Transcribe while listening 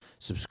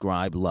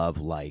subscribe, love,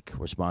 like.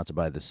 We're sponsored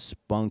by the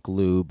Spunk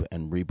Lube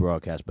and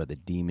rebroadcast by the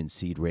Demon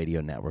Seed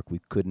Radio Network.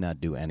 We could not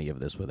do any of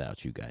this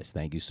without you guys.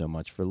 Thank you so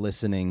much for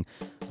listening.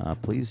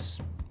 Please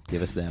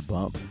give us that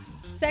bump.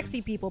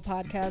 Sexy People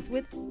Podcast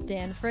with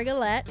Dan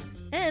Frigolette,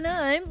 and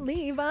I'm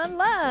Levon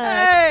Lux.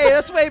 Hey,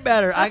 that's way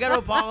better. I got to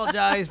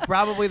apologize.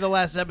 Probably the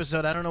last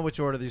episode. I don't know which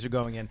order these are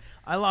going in.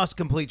 I lost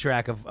complete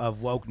track of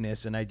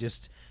wokeness, and I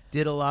just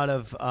did a lot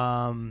of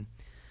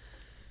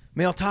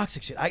male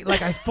toxic shit.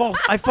 I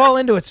fall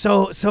into it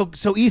so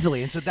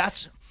easily, and so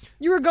that's.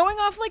 You were going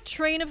off like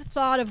train of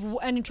thought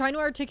and trying to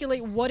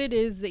articulate what it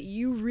is that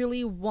you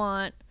really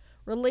want,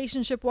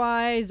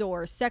 relationship-wise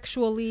or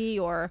sexually,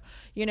 or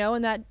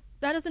and that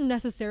doesn't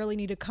necessarily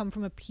need to come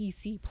from a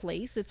PC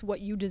place. It's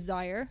what you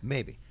desire.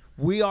 Maybe.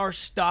 We are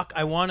stuck.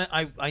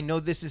 I know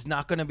this is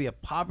not going to be a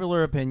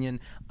popular opinion.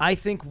 I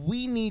think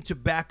we need to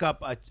back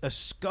up a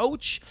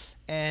scotch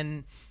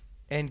and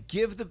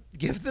give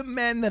the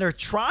men that are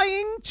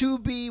trying to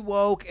be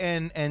woke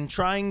and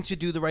trying to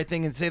do the right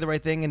thing and say the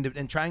right thing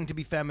and trying to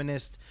be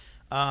feminist,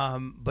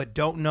 but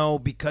don't know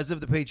because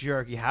of the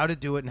patriarchy how to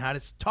do it and how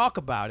to talk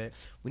about it.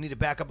 We need to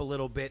back up a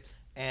little bit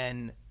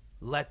and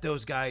let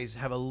those guys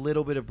have a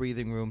little bit of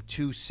breathing room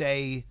to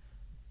say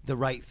the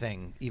right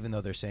thing, even though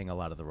they're saying a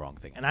lot of the wrong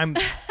thing. And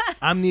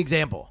I'm the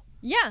example.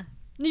 Yeah.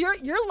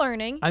 You're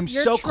learning.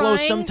 You're so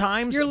close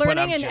sometimes. You're learning,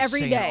 but I'm and just every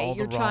saying day all the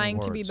you're wrong trying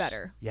words. to be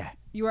better. Yeah.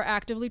 You are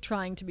actively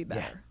trying to be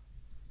better. Yeah.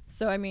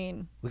 So I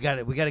mean, we got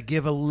to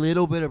give a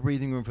little bit of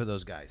breathing room for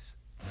those guys.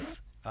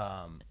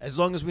 As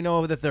long as we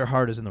know that their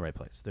heart is in the right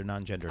place. They're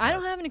non-gendered. I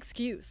don't have an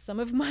excuse.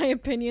 Some of my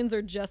opinions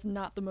are just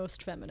not the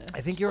most feminist.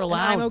 I think you're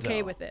allowed. I'm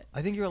okay though. with it.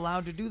 I think you're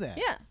allowed to do that.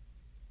 Yeah.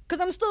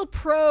 Because I'm still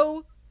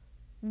pro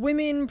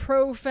women,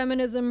 pro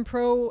feminism,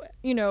 pro,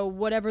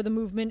 whatever the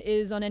movement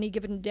is on any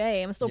given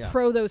day. I'm still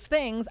pro those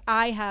things.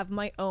 I have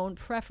my own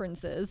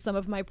preferences. Some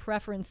of my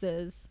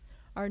preferences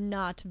are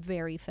not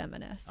very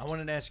feminist. I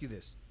wanted to ask you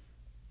this.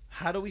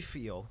 How do we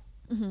feel?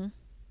 Mm-hmm.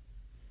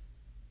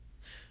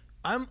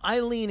 I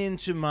lean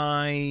into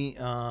my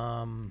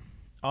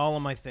all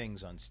of my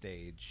things on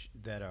stage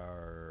that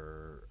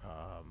are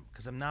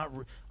because I'm not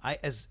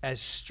as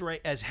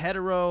straight, as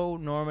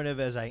heteronormative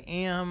as I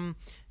am,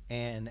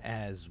 and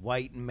as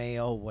white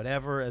male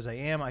whatever as I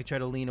am, I try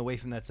to lean away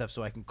from that stuff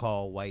so I can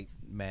call white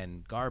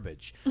men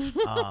garbage.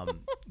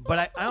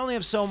 But I only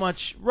have so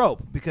much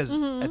rope because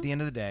at the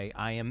end of the day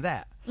I am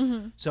that.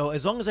 Mm-hmm. So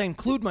as long as I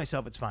include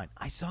myself, it's fine.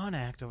 I saw an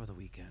act over the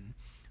weekend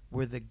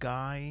where the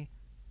guy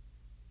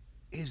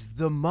is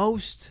the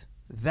most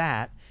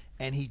that,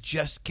 and he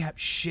just kept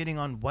shitting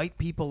on white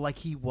people like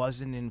he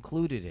wasn't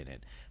included in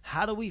it.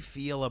 How do we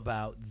feel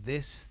about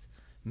this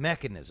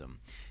mechanism?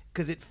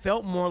 Because it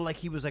felt more like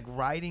he was like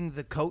riding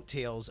the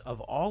coattails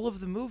of all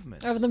of the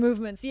movements.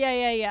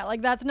 Yeah.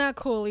 Like, that's not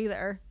cool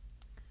either.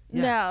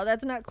 Yeah. No,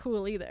 that's not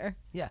cool either.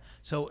 Yeah.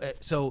 So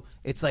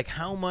it's like,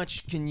 how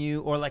much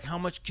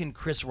can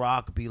Chris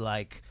Rock be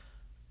like,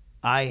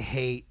 I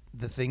hate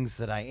the things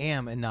that I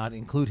am, and not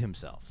include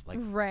himself? Like,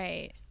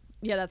 right.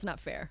 Yeah, that's not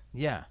fair.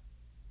 Yeah.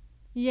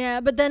 Yeah,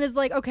 but then it's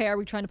like, okay, are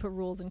we trying to put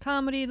rules in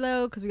comedy,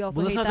 though? Because we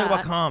also hate that. Let's not talk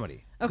about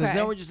comedy. Because Okay.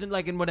 then we're just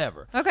in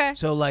whatever. Okay.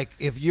 So, like,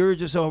 if you're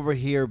just over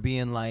here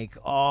being like,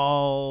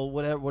 all,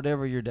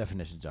 whatever your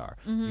definitions are.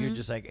 Mm-hmm. If you're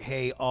just like,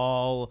 hey,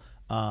 all,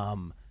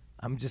 I'm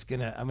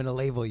gonna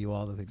label you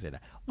all the things right now.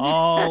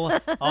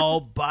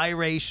 All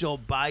biracial,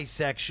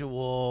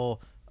 bisexual,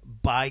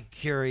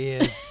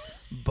 bi-curious,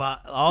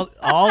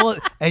 all,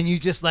 and you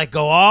just like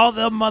go, all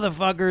the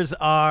motherfuckers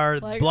are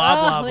like, blah,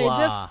 blah, they blah.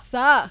 just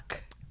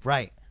suck.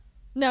 Right.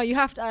 No, you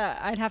have to,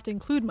 I'd have to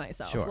include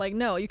myself. Sure. Like,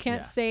 no, you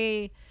can't Yeah.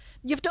 say,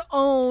 you have to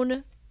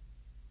own,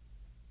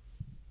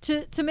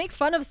 to make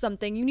fun of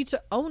something, you need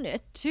to own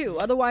it too.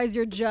 Otherwise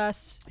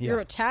you're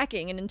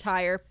attacking an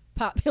entire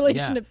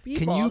population of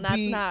people, and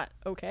that's not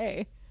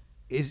okay.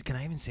 Can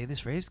I even say this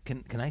phrase?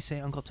 Can I say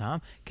Uncle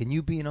Tom? Can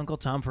you be an Uncle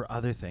Tom for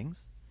other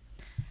things?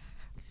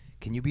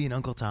 Can you be an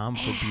Uncle Tom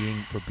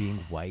for being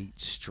white,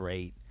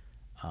 straight?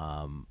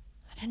 I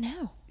don't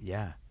know.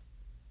 Yeah,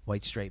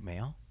 white straight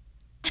male.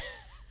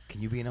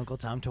 Can you be an Uncle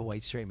Tom to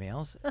white straight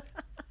males?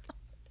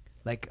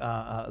 like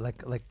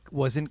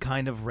wasn't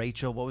kind of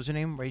Rachel? What was her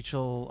name?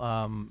 Rachel,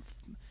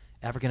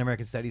 African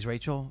American Studies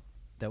Rachel.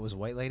 That was a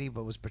white lady,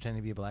 but was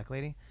pretending to be a black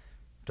lady.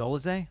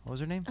 Dolezay? What was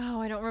her name?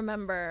 Oh, I don't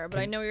remember, but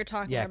I know what you're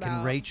talking about.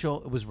 Yeah,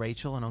 was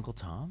Rachel and Uncle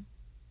Tom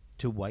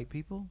to white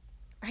people?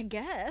 I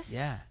guess.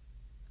 Yeah.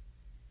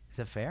 Is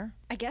that fair?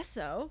 I guess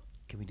so.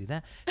 Can we do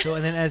that? So,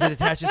 and then as it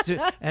attaches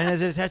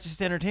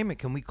to entertainment,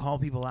 can we call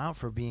people out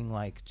for being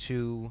like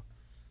too?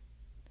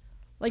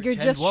 Like you're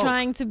just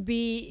trying to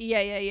be,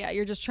 yeah.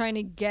 You're just trying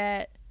to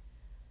get.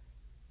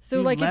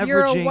 So like if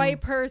you're a white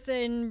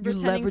person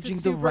pretending to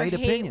super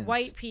hate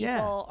white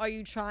people, are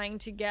you trying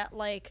to get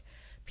like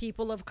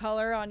people of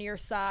color on your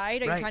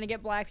side? Are you trying to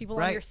get black people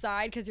on your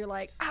side because you're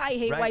like, I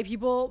hate white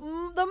people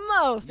the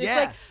most? It's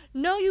like,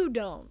 no, you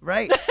don't.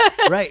 Right.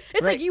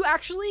 It's like you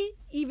actually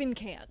even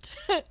can't.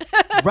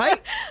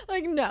 Right.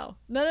 Like, no.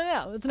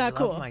 It's not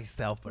cool. I love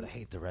myself, but I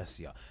hate the rest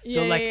of y'all.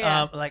 So like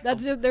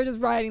that's they're just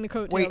riding the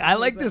coattails. Wait, I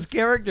like this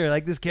character.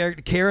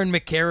 Karen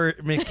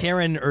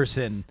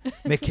McCarranson,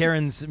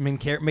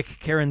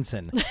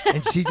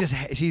 and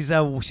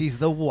she's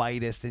the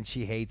whitest, and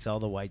she hates all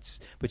the whites,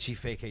 but she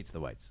fake hates the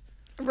whites.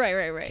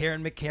 Right.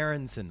 Karen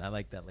McCarranson. I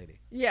like that lady.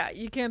 Yeah,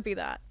 you can't be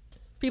that.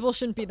 People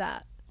shouldn't be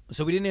that.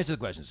 So we didn't answer the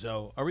question.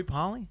 So are we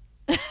poly?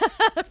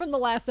 From the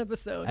last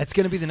episode. That's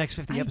going to be the next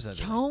 50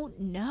 episodes. I don't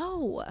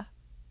know.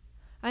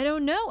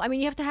 I mean,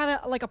 you have to have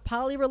a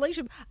poly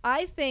relationship.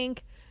 I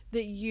think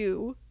that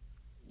you're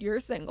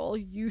single.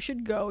 You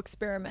should go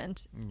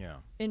experiment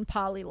in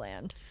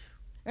Polyland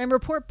and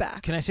report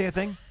back. Can I say a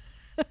thing?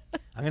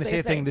 I'm going to say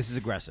a thing. This is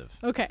aggressive.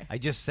 Okay. I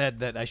just said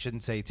that I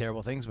shouldn't say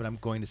terrible things, but I'm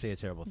going to say a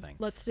terrible thing.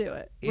 Let's do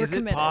it. Is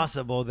it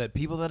possible that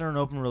people that are in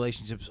open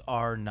relationships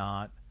are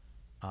not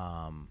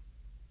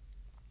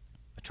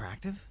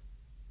attractive?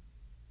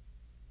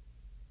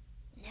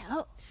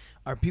 No.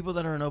 Are people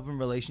that are in open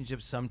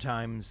relationships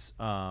sometimes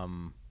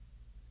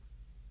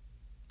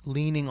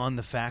leaning on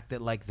the fact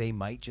that like they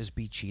might just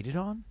be cheated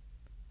on?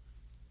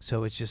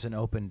 So it's just an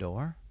open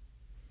door?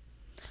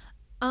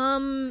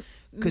 Maybe.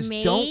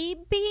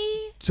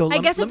 I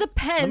guess it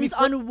depends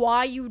on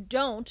why you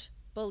don't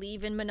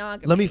believe in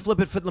monogamy. Let me flip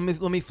it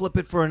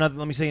for another.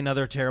 Let me say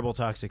another terrible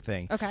toxic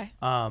thing. Okay.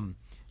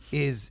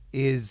 Is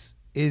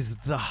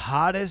the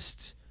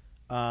hottest,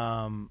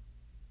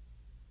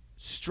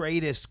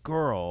 straightest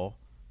girl?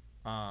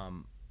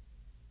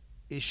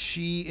 Is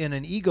she in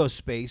an ego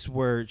space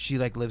where she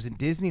like lives in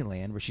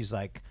Disneyland, where she's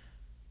like,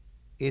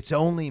 it's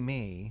only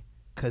me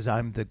because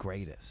I'm the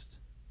greatest.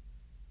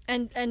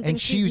 And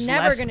she's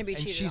never going to be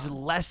cheated and she's on.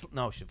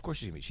 of course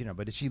she's going to be cheated on,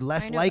 but is she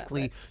less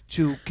likely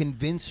to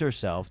convince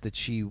herself that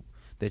she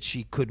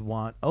could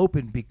want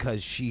open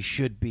because she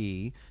should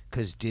be,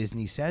 because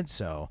Disney said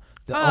so,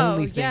 the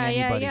only thing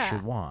anybody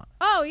should want?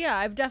 Oh, yeah.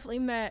 I've definitely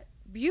met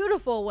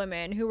beautiful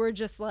women who were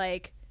just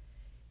like,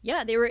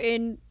 they were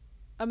in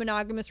a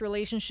monogamous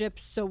relationship,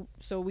 so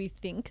we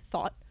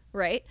thought,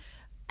 right?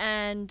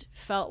 And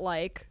felt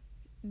like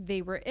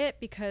they were it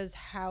because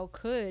how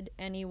could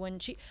anyone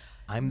cheat?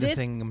 I'm the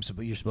thing you're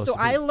supposed to be.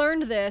 So I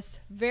learned this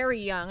very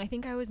young. I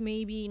think I was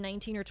maybe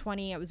 19 or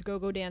 20. I was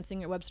go-go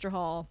dancing at Webster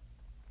Hall.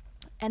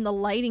 And the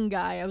lighting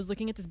guy, I was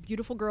looking at this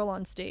beautiful girl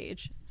on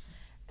stage.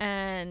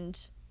 And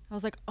I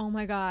was like, oh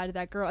my God,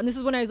 that girl. And this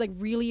is when I was like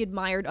really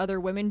admired other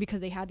women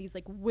because they had these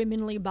like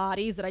womanly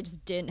bodies that I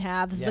just didn't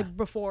have. This is like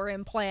before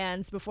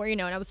implants, before,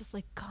 and I was just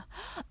like, God,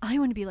 I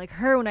want to be like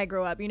her when I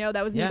grow up.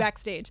 That was me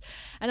backstage.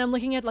 And I'm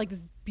looking at like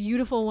this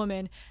beautiful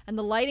woman, and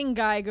the lighting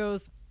guy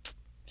goes,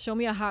 show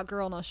me a hot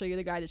girl and I'll show you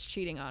the guy that's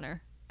cheating on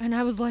her. And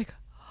I was like,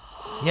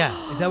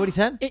 yeah. Is that what he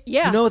said?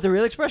 Yeah. Do you know what the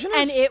real expression is?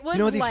 And it was, do you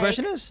know what the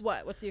expression is?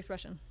 What? What's the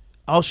expression?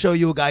 I'll show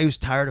you a guy who's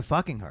tired of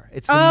fucking her.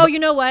 You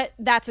know what?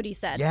 That's what he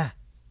said. Yeah.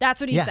 That's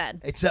what he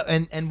said. It's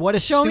and what a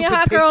show me a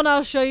hot girl and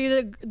I'll show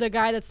you the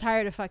guy that's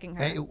tired of fucking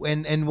her.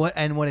 And what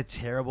a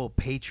terrible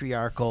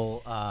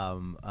patriarchal.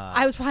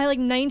 I was probably like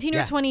 19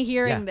 or 20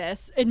 hearing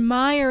this,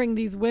 admiring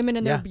these women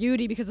and their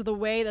beauty because of the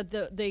way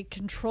that they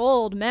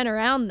controlled men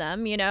around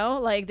them.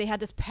 Like they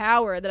had this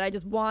power that I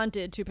just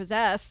wanted to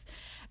possess,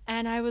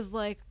 and I was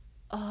like,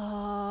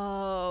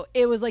 oh,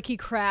 it was like he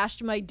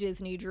crashed my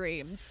Disney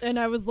dreams. And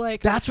I was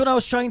like, that's what I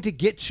was trying to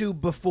get to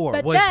before.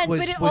 But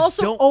it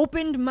also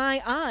opened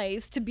my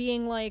eyes to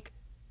being like,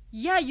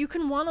 yeah, you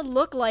can want to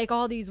look like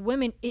all these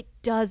women. It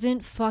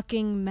doesn't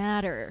fucking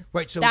matter.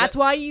 Right. So that's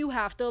why you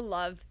have to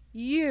love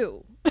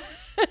you.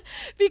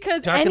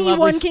 Because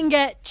anyone can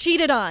get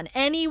cheated on.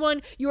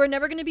 You are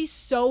never going to be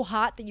so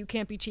hot that you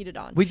can't be cheated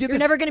on. You're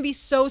never going to be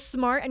so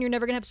smart, and you're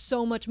never going to have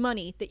so much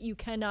money that you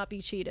cannot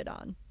be cheated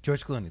on.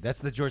 George Clooney. That's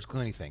the George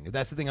Clooney thing.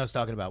 That's the thing I was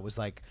talking about. Was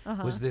like,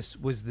 was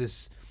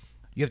this?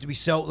 You have to be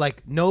so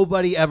like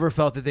nobody ever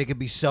felt that they could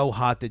be so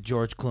hot that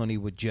George Clooney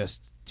would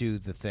just do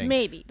the thing.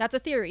 Maybe that's a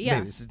theory. Yeah,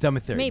 maybe it's a dumb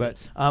theory. Maybe.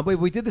 But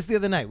we did this the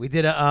other night. We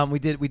did all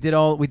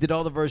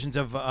the versions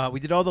of we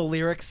did all the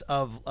lyrics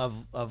of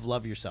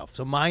Love Yourself.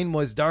 So mine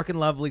was dark and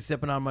lovely,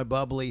 sipping on my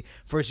bubbly.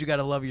 First you got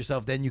to love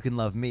yourself, then you can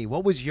love me.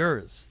 What was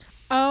yours?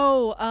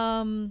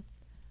 Oh,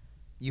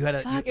 you had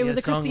a. It was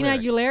a Christina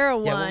Aguilera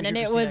one, and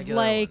it was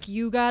like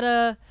you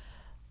gotta.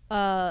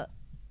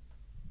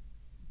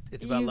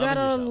 It's about you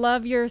gotta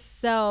love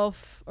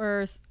yourself,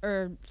 or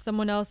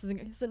someone else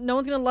is. No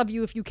one's gonna love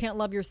you if you can't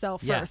love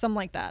yourself first. Something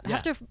like that. I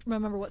have to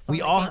remember what song.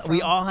 We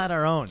all had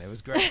our own. It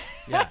was great.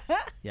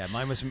 Yeah.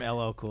 Mine was from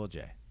LL Cool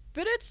J.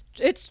 But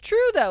it's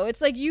true though. It's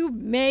like you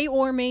may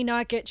or may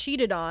not get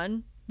cheated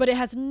on, but it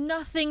has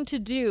nothing to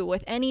do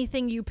with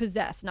anything you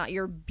possess. Not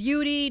your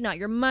beauty, not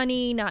your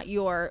money, not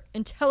your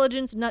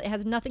intelligence. It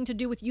has nothing to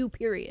do with you.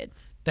 Period.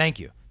 Thank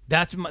you.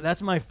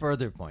 That's my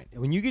further point.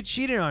 When you get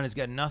cheated on, it's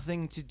got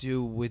nothing to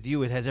do with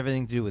you. It has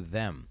everything to do with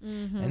them.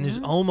 Mm-hmm. And there's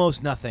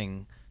almost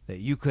nothing that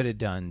you could have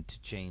done to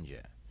change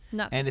it.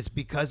 Nothing. And it's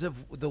because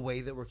of the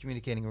way that we're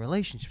communicating in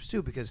relationships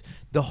too. Because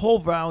the whole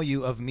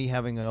value of me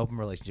having an open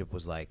relationship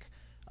was like,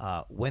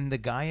 when the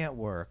guy at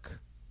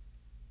work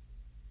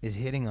is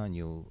hitting on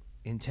you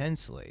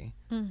intensely,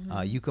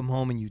 you come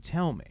home and you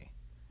tell me,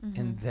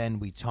 and then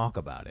we talk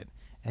about it.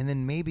 And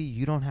then maybe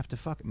you don't have to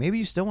fuck him. Maybe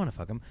you still want to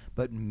fuck him,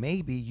 but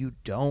maybe you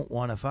don't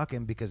want to fuck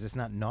him because it's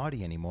not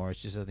naughty anymore.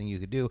 It's just something you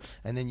could do.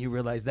 And then you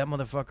realize that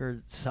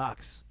motherfucker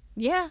sucks.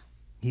 Yeah.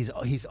 He's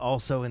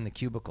also in the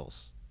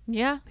cubicles.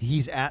 Yeah.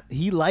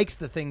 He likes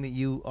the thing that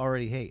you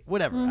already hate.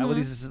 Whatever.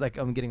 This is like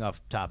I'm getting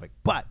off topic,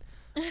 but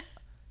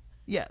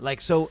yeah, like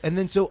so. And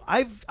then so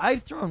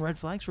I've thrown red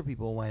flags for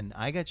people when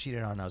I got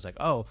cheated on. I was like,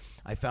 oh,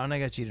 I found I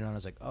got cheated on. I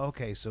was like, oh,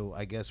 okay, so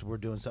I guess we're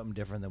doing something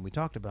different than we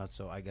talked about.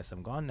 So I guess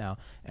I'm gone now.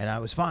 And I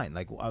was fine.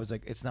 Like I was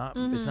like, it's not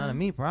a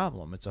me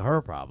problem. It's a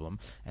her problem.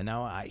 And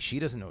now she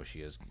doesn't know who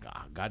she is.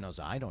 God knows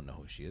I don't know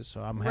who she is.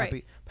 So I'm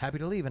happy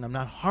to leave, and I'm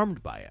not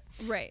harmed by it.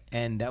 Right.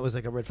 And that was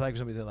like a red flag for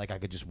somebody that like I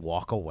could just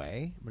walk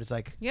away. But it's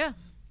like, yeah,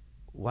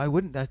 why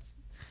wouldn't that?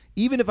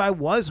 Even if I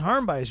was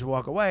harmed by it, I should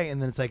walk away.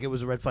 And then it's like it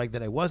was a red flag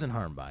that I wasn't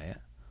harmed by it.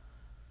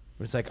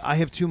 But it's like I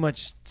have too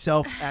much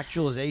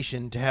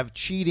self-actualization to have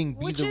cheating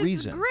be the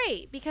reason. Which is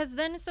great, because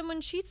then if someone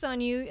cheats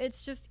on you,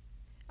 it's just,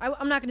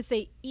 I'm not going to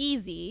say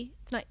easy.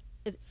 It's not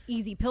an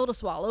easy pill to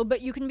swallow, but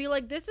you can be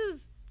like, this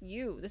is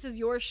you. This is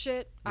your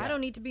shit. Yeah. I don't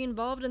need to be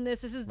involved in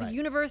this. This is the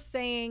universe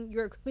saying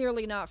you're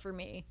clearly not for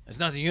me. It's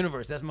not the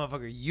universe. That's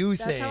motherfucker you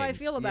saying. That's how I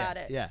feel about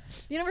it. Yeah.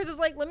 The universe is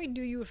like, let me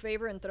do you a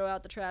favor and throw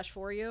out the trash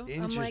for you.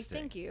 I'm like,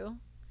 thank you.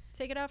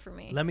 Take it out for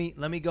me. Let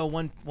me go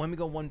one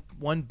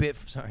bit.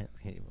 Sorry.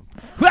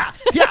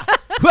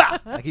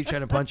 I keep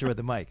trying to punch her with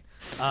the mic.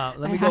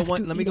 Let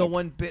me go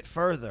one bit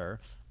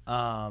further.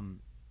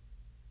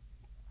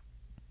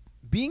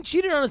 Being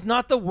cheated on is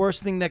not the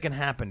worst thing that can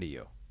happen to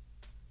you.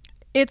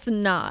 It's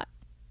not.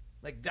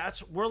 Like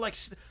we're like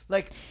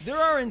there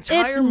are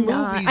entire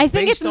movies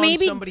based on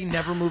somebody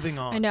never moving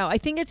on. I know. I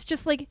think it's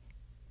just like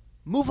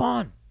move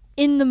on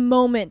in the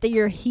moment that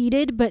you're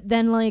heated, but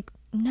then like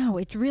no,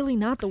 it's really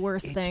not the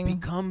worst thing. It's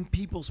become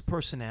people's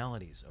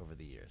personalities over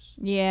the years.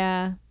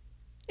 Yeah,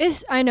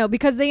 I know,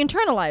 because they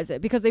internalize it,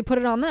 because they put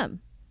it on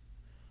them.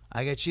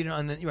 I got cheated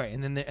on,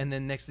 and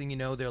then next thing you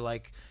know, they're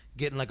like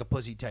getting like a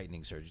pussy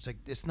tightening surgery. It's like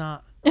it's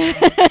not. You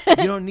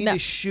don't need to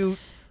shoot.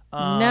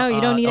 No, you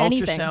don't need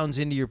anything. Ultrasounds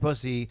into your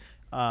pussy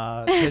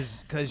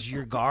because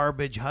your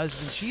garbage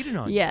husband cheated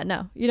on you. Yeah,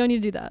 no, you don't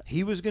need to do that.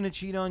 He was going to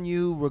cheat on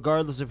you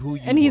regardless of who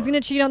you were. And he's going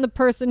to cheat on the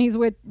person he's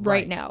with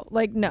right now.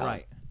 Like, no.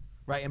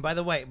 Right. And by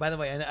the way,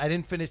 and I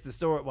didn't finish the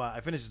story. Well,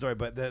 I finished the story,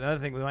 but another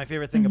thing, my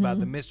favorite thing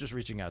about the mistress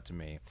reaching out to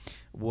me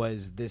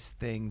was this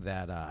thing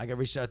that I got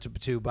reached out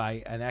to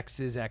by an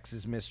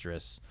ex's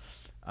mistress.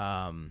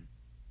 I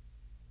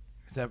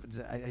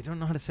don't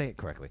know how to say it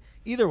correctly.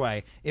 Either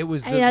way, it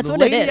was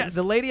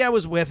the lady I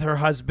was with. Her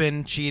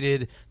husband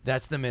cheated.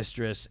 That's the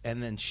mistress.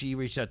 And then she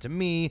reached out to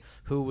me,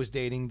 who was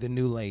dating the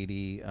new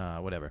lady,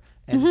 whatever.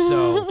 And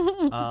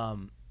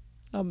so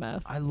a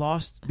mess. I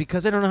lost,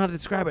 because I don't know how to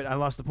describe it. I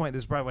lost the point.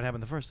 This is probably what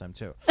happened the first time,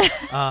 too.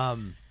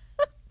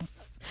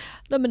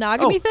 The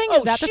monogamy thing?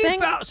 Is that the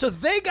thing? So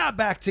they got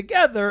back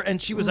together,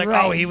 and she was like,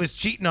 oh, he was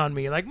cheating on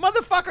me. Like,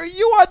 motherfucker,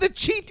 you are the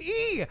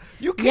cheatee.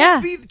 You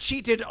can't be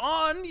cheated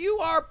on. You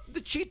are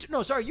the cheater.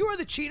 No, sorry, you are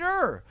the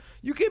cheater.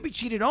 You can't be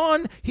cheated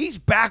on. He's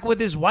back with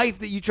his wife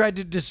that you tried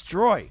to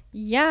destroy.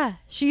 Yeah,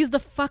 she's the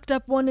fucked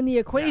up one in the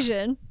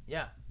equation.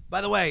 Yeah. By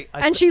the way,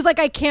 she's like,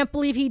 I can't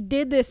believe he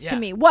did this to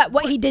me.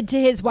 What he did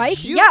to his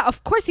wife? Yeah,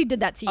 of course he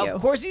did that to you.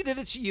 Of course he did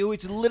it to you.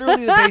 It's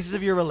literally the basis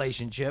of your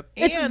relationship.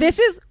 This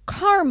is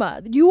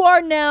karma. You are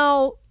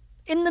now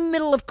in the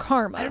middle of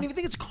karma. I don't even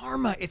think it's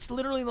karma. It's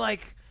literally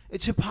like,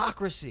 it's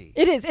hypocrisy.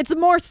 It is. It's the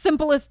more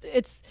simplest.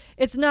 It's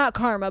not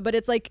karma, but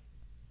it's like,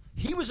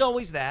 he was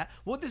always that.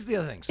 Well, this is the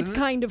other thing. So it's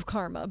kind of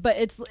karma, but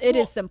it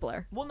is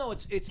simpler. Well, no,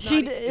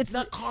 it's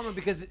not karma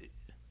because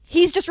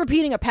he's just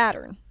repeating a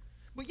pattern.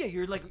 Well, yeah,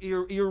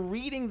 you're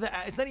reading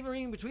it's not even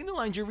reading between the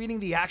lines. You're reading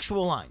the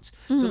actual lines.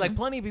 So like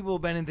plenty of people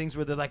have been in things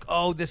where they're like,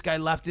 oh, this guy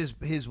left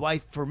his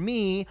wife for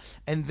me,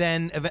 and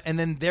then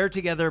they're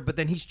together, but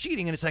then he's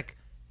cheating, and it's like,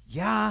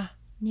 yeah,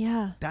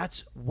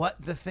 that's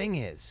what the thing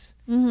is.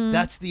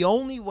 That's the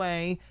only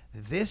way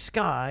this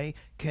guy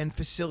can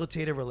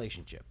facilitate a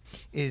relationship.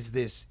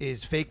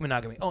 Is fake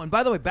monogamy. Oh, and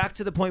by the way, back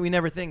to the point we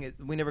never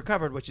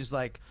covered, which is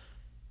like,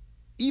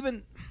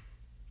 even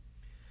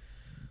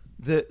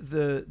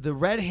the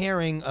red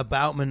herring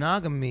about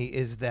monogamy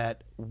is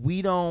that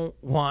we don't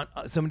want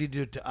somebody to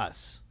do it to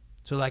us.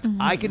 So like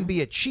I can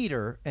be a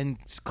cheater and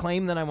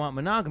claim that I want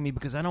monogamy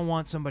because I don't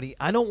want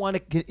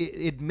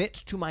to admit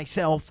to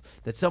myself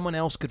that someone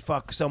else could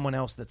fuck someone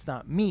else that's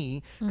not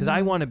me, because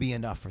I want to be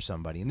enough for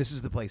somebody, and this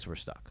is the place we're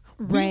stuck.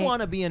 Right. We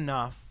want to be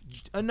enough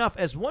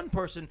as one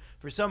person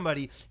for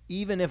somebody,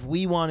 even if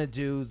we want to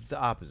do the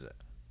opposite.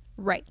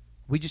 Right.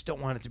 We just don't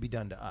want it to be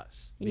done to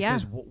us.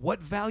 Because what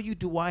value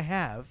do I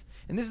have?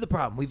 And this is the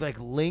problem. We've like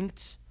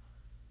linked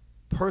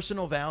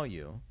personal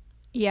value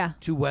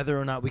to whether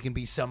or not we can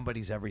be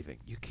somebody's everything.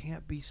 You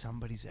can't be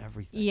somebody's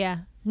everything. Yeah.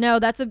 No,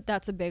 that's a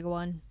big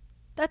one.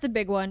 That's a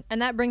big one.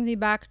 And that brings me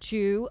back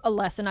to a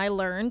lesson I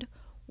learned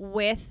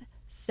with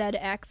said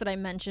ex that I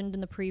mentioned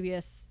in the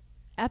previous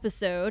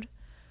episode,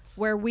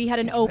 where we had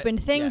an open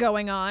thing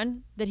going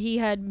on that he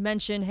had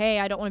mentioned, hey,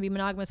 I don't want to be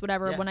monogamous,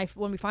 whatever.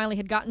 When we finally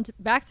had gotten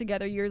back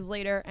together years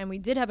later and we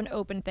did have an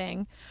open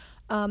thing,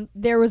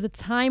 there was a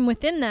time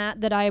within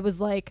that I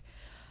was like,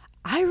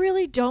 I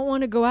really don't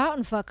want to go out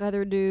and fuck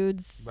other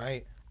dudes.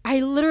 Right.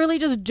 I literally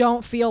just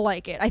don't feel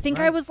like it. I think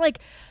I was like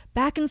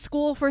back in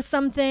school for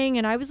something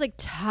and I was like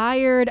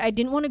tired. I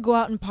didn't want to go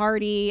out and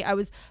party. I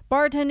was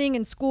bartending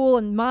in school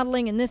and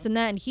modeling and this and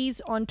that. And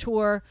he's on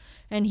tour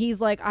and he's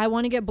like, I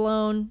want to get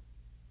blown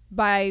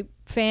by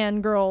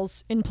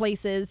fangirls in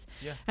places.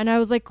 Yeah. And I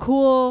was like,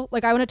 cool.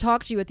 Like, I want to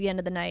talk to you at the end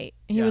of the night.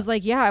 And he was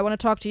like, yeah, I want to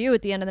talk to you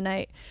at the end of the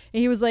night. And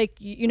he was like,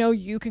 you know,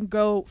 you can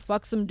go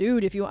fuck some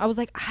dude if you want. I was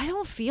like, I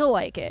don't feel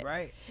like it.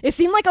 Right. It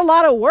seemed like a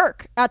lot of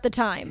work at the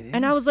time.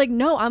 And I was like,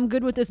 no, I'm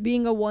good with this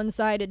being a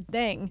one-sided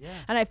thing. Yeah.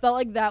 And I felt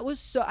like that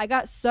was I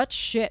got such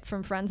shit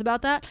from friends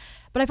about that.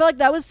 But I felt like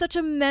that was such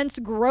immense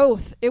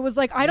growth. It was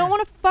like, I don't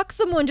want to fuck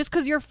someone just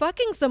because you're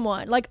fucking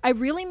someone. Like, I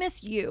really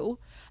miss you.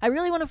 I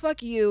really want to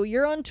fuck you.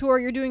 You're on tour.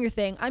 You're doing your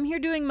thing. I'm here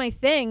doing my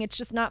thing. It's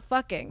just not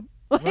fucking.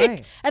 Like,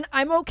 right. And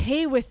I'm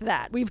okay with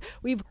that.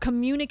 We've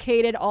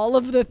communicated all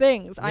of the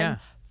things. Yeah. I'm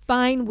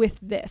fine with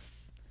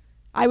this.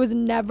 I was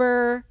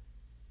never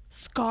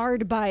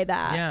scarred by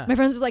that. Yeah. My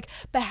friends were like,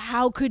 but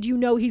how could you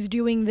know he's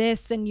doing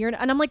this and you're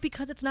not? And I'm like,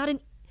 because it's not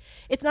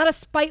a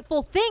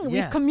spiteful thing.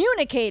 Yeah. We've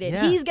communicated.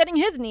 Yeah. He's getting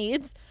his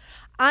needs.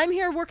 I'm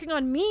here working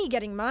on me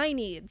getting my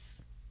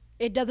needs.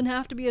 It doesn't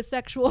have to be a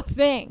sexual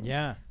thing.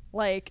 Yeah.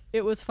 Like,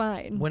 it was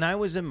fine. When I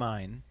was in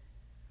mine.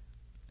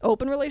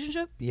 Open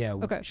relationship? Yeah.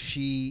 Okay.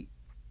 She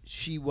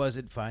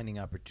wasn't finding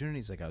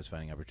opportunities like I was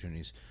finding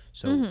opportunities.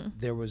 So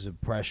there was a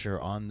pressure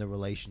on the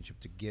relationship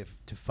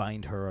to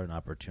find her an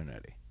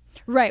opportunity.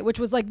 Right, which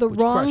was like the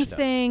wrong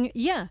thing. Does.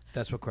 Yeah.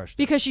 That's what Crush does.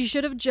 Because she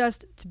should have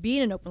to be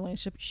in an open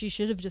relationship, she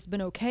should have just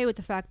been okay with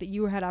the fact that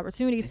you had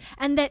opportunities.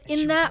 And that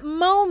in that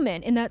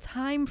moment, in that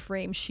time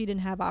frame, she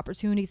didn't have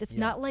opportunities. It's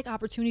not like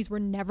opportunities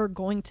were never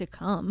going to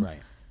come.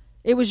 Right.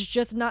 It was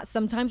just not,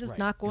 sometimes it's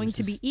not going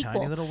to be equal.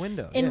 Tiny little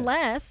window.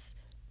 Unless,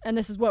 and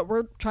this is what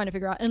we're trying to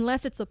figure out,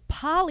 unless it's a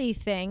poly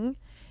thing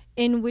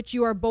in which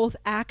you are both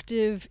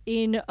active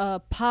in a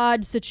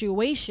pod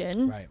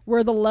situation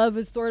where the love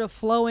is sort of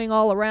flowing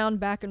all around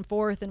back and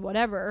forth and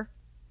whatever.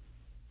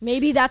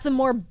 Maybe that's a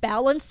more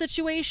balanced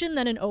situation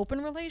than an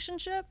open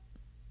relationship.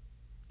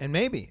 And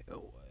maybe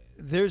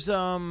there's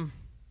a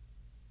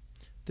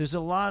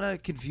lot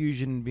of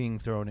confusion being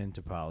thrown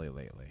into poly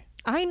lately.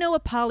 I know a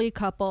poly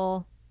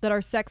couple that are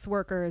sex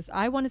workers.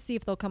 I want to see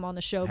if they'll come on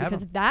the show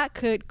because that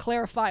could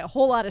clarify a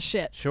whole lot of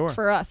shit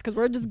for us because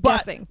we're just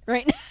guessing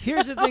right now.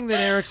 Here's the thing that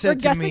Eric said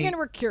to me. We're guessing and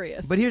we're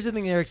curious. But here's the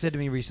thing that Eric said to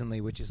me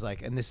recently, which is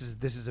like, and this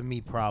is a me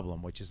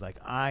problem, which is like,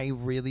 I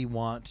really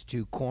want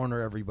to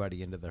corner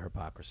everybody into their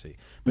hypocrisy.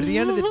 But at the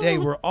end of the day,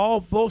 we're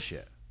all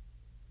bullshit.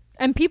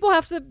 And people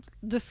have to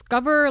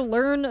discover,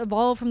 learn,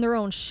 evolve from their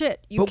own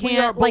shit. You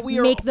can't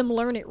make them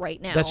learn it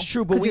right now. That's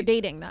true, but you're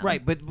dating them.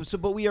 Right, but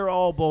we are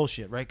all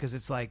bullshit, right? Because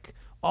it's like,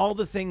 all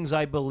the things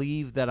I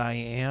believe that I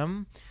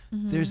am,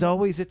 there's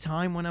always a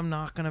time when I'm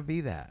not going to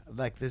be that.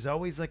 Like, there's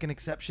always like an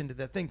exception to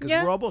that thing because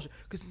we're all bullshit.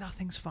 Because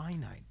nothing's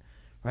finite,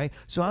 right?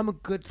 So I'm a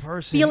good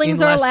person.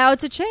 Feelings are allowed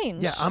to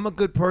change. Yeah, I'm a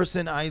good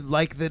person. I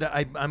like that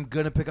I'm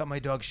going to pick up my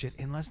dog shit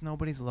unless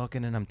nobody's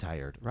looking and I'm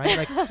tired, right?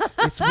 Like,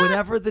 it's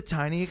whatever the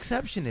tiny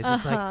exception is.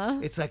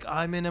 It's like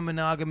I'm in a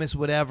monogamous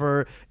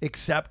whatever,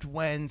 except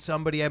when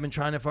somebody I've been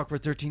trying to fuck for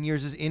 13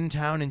 years is in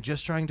town and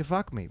just trying to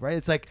fuck me, right?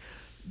 It's like,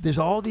 there's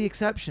all the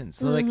exceptions.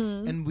 So like,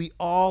 and we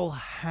all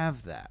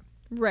have that.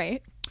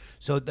 Right.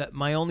 So that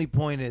my only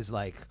point is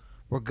like,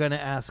 we're going to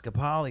ask a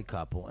poly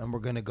couple and we're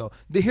going to go,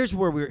 here's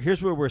where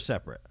we're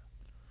separate.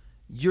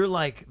 You're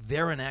like,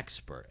 they're an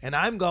expert. And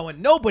I'm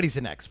going, nobody's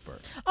an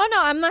expert. Oh,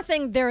 no, I'm not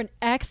saying they're an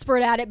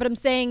expert at it, but I'm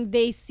saying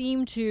they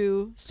seem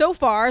to, so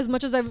far, as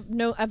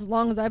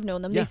long as I've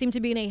known them, they seem to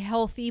be in a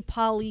healthy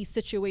poly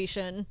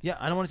situation. Yeah,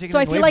 I don't want to take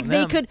anything away from them. So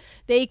I feel like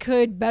they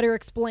could better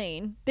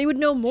explain. They would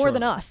know more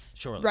than us.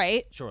 Surely.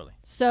 Right? Surely.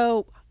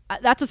 So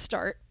that's a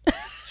start.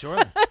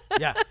 Surely.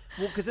 Yeah.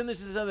 Well, because then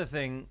there's this other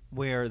thing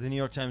where the New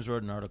York Times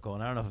wrote an article,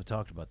 and I don't know if I've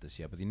talked about this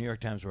yet, but the New York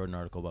Times wrote an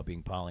article about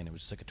being poly, and it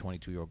was just like a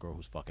 22-year-old girl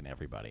who's fucking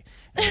everybody.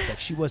 And it's like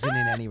she wasn't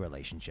in any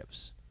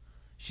relationships.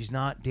 She's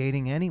not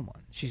dating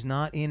anyone. She's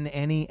not in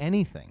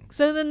anything.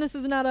 So then this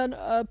is not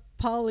a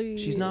poly.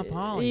 She's not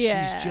poly.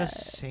 Yeah. She's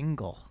just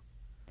single.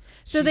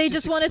 So they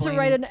just wanted to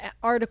write an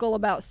article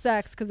about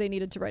sex because they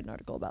needed to write an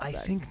article about sex.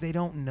 I think they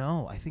don't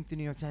know. I think the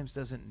New York Times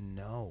doesn't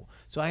know.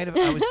 So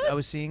I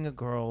was seeing a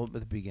girl at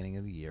the beginning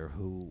of the year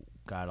who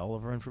got all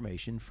of her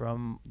information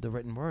from the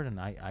written word, and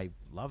I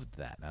loved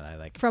that. And I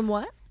like from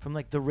what? From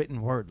like the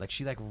written word. Like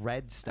she like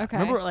read stuff.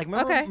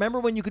 Okay. Remember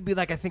when you could be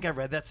like, I think I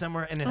read that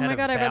somewhere, and it had a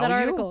value? I read that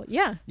article.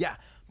 Yeah. Yeah.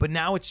 But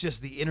now it's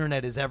just the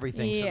internet is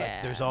everything. Yeah. So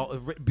like there's all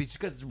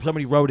because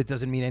somebody wrote it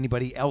doesn't mean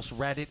anybody else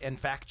read it and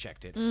fact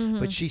checked it. Mm-hmm.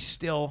 But she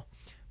still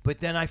But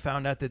then I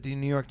found out that the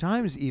New York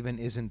Times even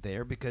isn't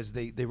there because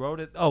they wrote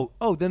it.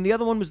 Then the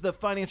other one was the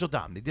Financial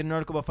Dom. They did an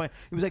article about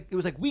it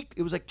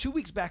was like 2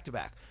 weeks back to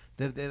back.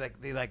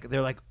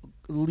 They're like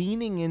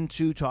leaning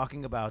into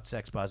talking about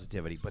sex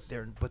positivity, but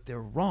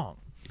they're wrong.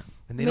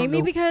 And they Maybe don't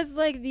know. because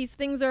like these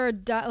things are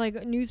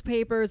like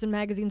newspapers and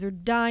magazines are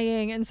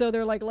dying, and so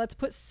they're like, let's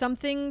put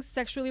something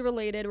sexually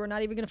related. We're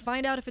not even going to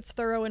find out if it's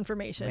thorough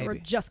information. Maybe. We're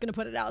just going to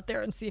put it out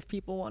there and see if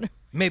people want to.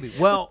 Maybe.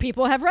 Well,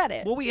 people have read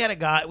it. Well, we had a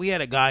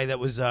guy that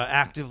was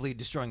actively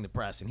destroying the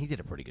press, and he did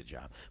a pretty good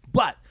job.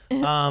 But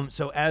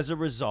so as a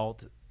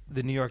result,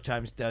 the New York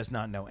Times does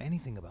not know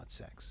anything about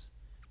sex,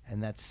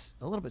 and that's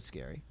a little bit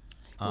scary.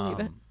 Believe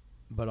it.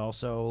 But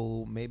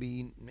also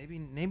maybe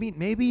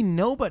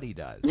nobody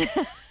does.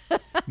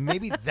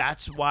 Maybe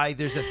that's why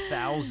there's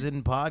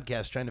 1,000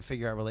 podcasts trying to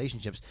figure out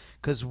relationships,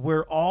 because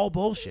we're all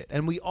bullshit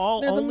and we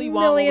all There's only a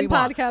want what we million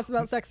want. podcasts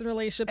about sex and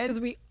relationships because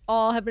we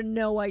all have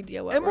no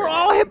idea what. And we're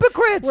all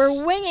hypocrites.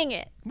 We're winging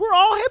it. We're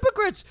all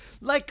hypocrites.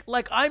 Like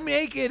I'm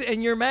naked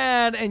and you're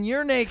mad, and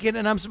you're naked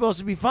and I'm supposed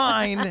to be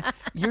fine.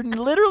 You're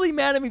literally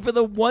mad at me for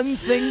the one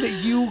thing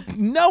that you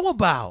know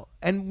about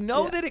and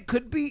know that it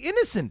could be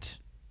innocent.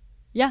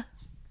 Yeah.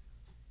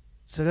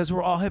 So because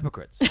we're all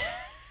hypocrites.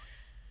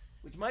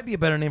 Which might be a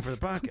better name for the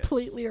podcast.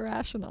 Completely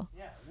irrational.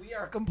 Yeah, we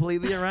are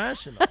completely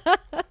irrational.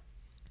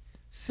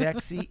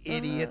 Sexy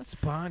Idiots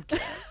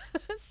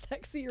Podcast.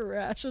 Sexy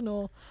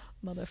irrational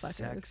motherfuckers.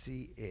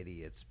 Sexy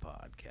Idiots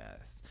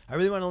Podcast. I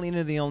really want to lean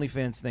into the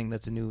OnlyFans thing.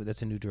 That's a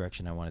new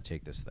direction I want to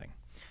take this thing.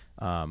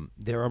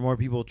 There are more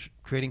people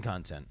creating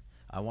content.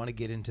 I want to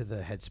get into the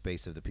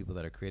headspace of the people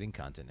that are creating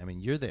content. I mean,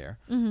 you're there,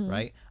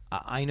 right?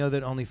 I know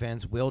that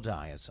OnlyFans will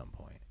die at some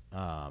point.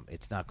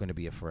 It's not going to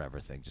be a forever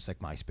thing, just like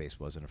MySpace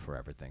wasn't a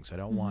forever thing. So I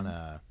don't want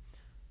to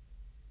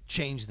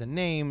change the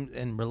name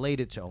and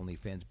relate it to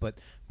OnlyFans, but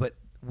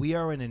we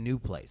are in a new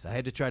place. I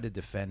had to try to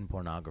defend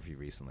pornography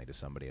recently to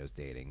somebody I was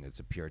dating.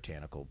 It's a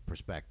puritanical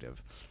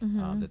perspective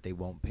that they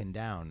won't pin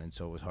down, and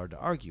so it was hard to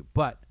argue.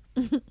 But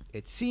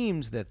it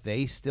seems that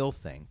they still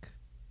think,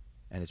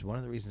 and it's one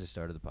of the reasons I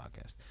started the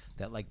podcast,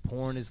 that like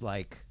porn is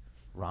like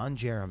Ron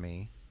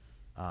Jeremy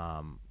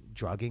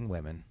drugging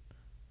women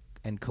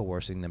and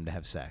coercing them to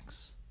have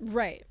sex.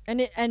 Right.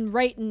 And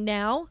right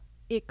now,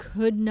 it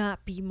could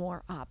not be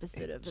more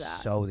opposite of that.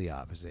 So the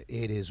opposite.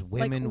 It is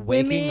women like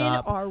waking women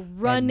up are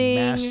running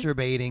and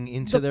masturbating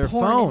into their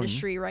porn phone.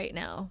 industry right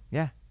now.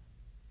 Yeah.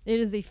 It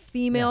is a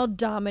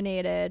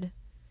female-dominated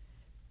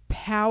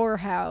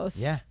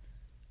powerhouse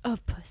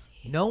of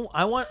pussy. No,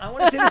 I want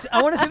to say this.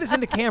 I want to say this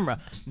into camera.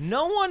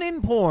 No one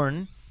in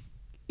porn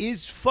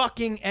is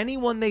fucking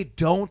anyone they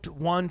don't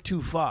want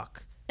to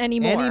fuck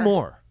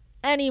anymore.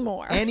 I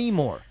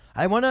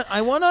want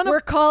to. We're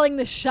calling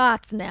the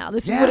shots now.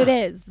 This is what it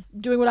is.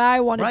 Doing what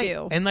I want to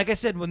do. And like I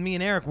said, with me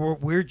and Eric,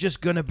 we're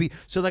just gonna be.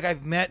 So like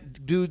I've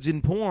met dudes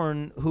in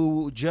porn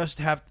who just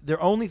have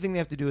their only thing they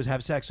have to do is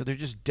have sex. So they're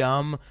just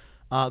dumb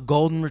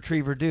golden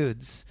retriever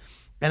dudes.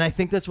 And I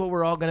think that's what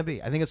we're all going to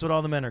be. I think that's what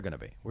all the men are going to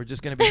be. We're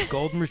just going to be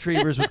golden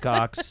retrievers with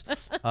cocks.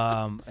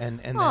 And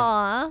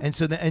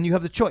you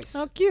have the choice.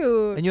 How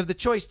cute. And you have the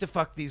choice to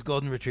fuck these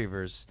golden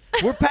retrievers.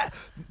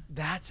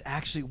 That's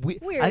actually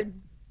weird.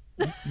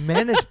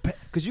 Men is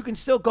because you can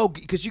still go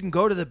because you can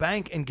go to the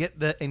bank and get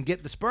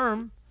the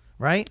sperm,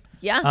 right?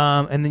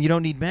 Yeah. And then you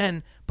don't need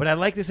men. But I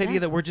like this idea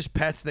that we're just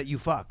pets that you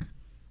fuck.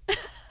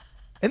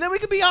 And then we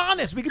could be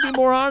honest. We could be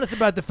more honest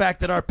about the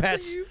fact that our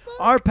pets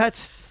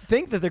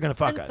think that they're going to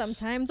fuck us.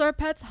 Sometimes our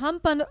pets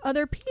hump on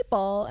other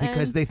people.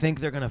 Because they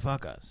think they're going to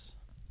fuck us.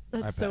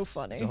 That's so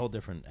funny. It's a whole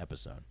different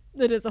episode.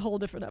 It is a whole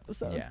different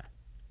episode. Yeah.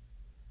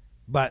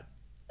 But,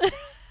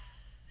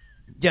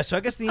 yeah, so I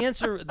guess the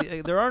answer,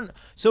 there aren't,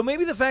 so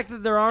maybe the fact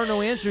that there are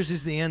no answers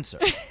is the answer.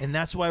 And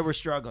that's why we're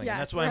struggling. Yeah,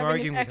 and that's why I'm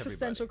arguing with everybody.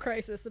 Existential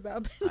crisis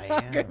about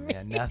monogamy. I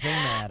am. Yeah, nothing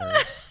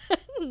matters.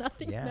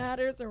 Nothing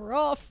matters, and we're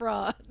all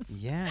frauds.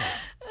 Yeah,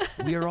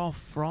 we are all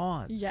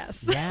frauds. Yes,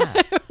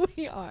 yeah,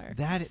 we are.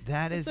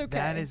 That is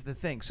the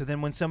thing. So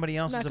then, when somebody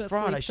else is a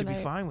fraud, I should be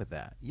fine with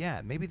that.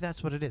 Yeah, maybe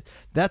that's what it is.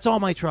 That's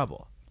all my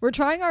trouble. We're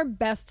trying our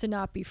best to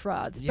not be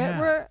frauds, but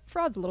we're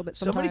frauds a little bit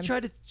sometimes.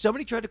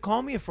 Somebody tried to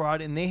call me a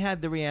fraud, and they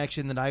had the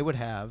reaction that I would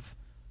have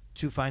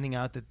to finding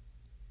out that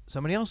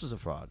somebody else was a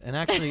fraud. And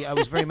actually, I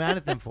was very mad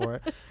at them for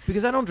it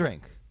because I don't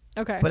drink.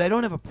 Okay, but I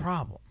don't have a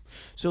problem.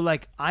 So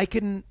like, I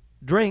can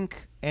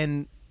drink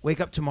and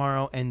wake up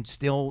tomorrow and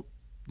still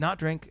not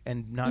drink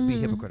and not be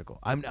hypocritical.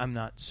 I'm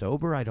not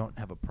sober. I don't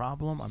have a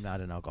problem. I'm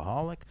not an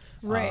alcoholic.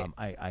 Right.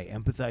 I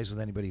empathize with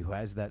anybody who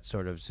has that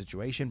sort of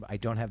situation, but I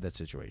don't have that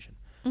situation.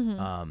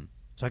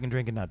 So I can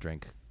drink and not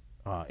drink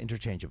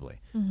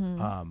interchangeably.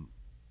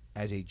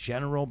 As a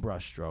general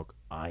brushstroke,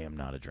 I am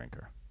not a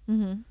drinker.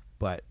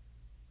 But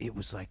it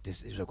was like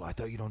this. It was like, well, I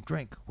thought you don't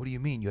drink. What do you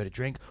mean? You had a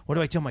drink? What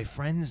do I tell my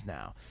friends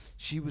now?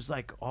 She was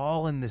like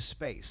all in this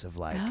space of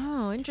like,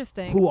 oh,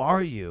 interesting. Who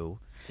are you?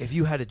 If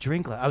you had a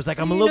drink, I was like,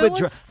 so I'm a little bit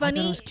drunk. Funny?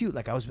 I thought it was cute.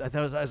 Like I was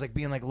like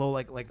being like low,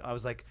 like I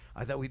was like,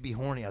 I thought we'd be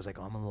horny. I was like,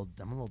 oh, I'm a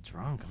little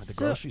drunk. I'm at the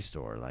grocery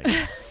store. Like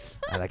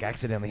I like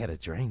accidentally had a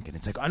drink, and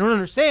it's like I don't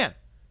understand.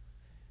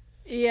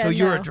 Yeah. So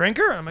you're a no.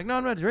 drinker? And I'm like, no,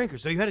 I'm not a drinker.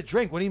 So you had a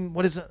drink.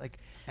 What is it like?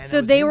 And So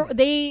I was they in were this.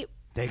 they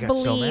They got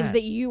so believed mad.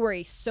 that you were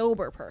a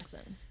sober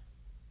person.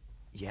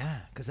 Yeah,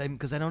 because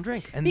I don't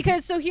drink. And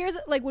Because so here's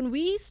like when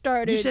we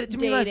started you said it to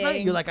me dating, last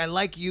night. You're like, I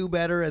like you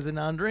better as a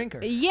non-drinker.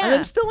 Yeah. And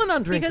I'm still a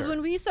non-drinker. because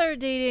when we started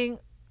dating,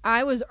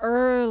 I was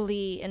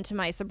early into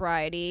my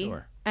sobriety.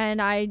 Sure.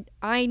 And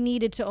I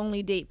needed to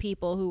only date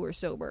people who were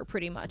sober,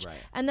 pretty much. Right.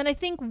 And then I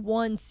think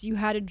once you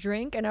had a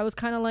drink, and I was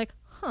kind of like,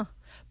 huh.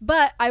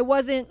 But I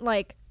wasn't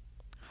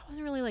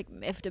really like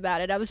miffed about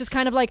it. I was just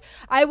kind of like,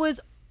 I was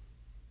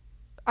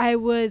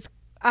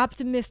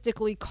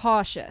optimistically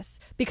cautious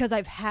because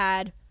I've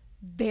had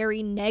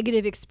very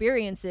negative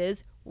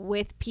experiences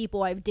with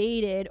people I've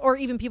dated or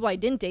even people I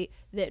didn't date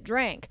that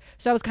drank.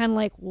 So I was kind of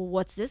like, well,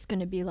 what's this going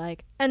to be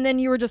like? And then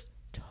you were just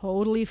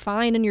totally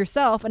fine in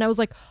yourself. And I was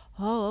like,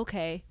 oh,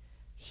 okay.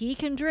 He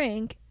can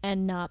drink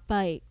and not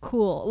bite.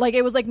 Cool. Like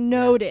it was like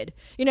noted,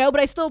 but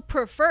I still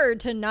preferred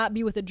to not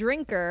be with a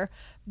drinker.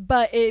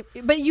 But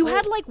you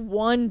had like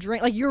one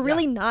drink. Like you're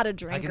really not a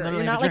drinker. literally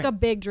You're have not a like a drink.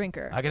 big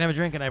drinker. I can have a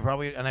drink and I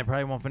probably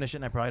won't finish it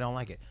and I probably don't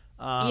like it.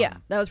 Yeah,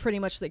 that was pretty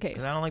much the case.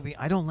 Because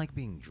I don't like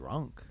being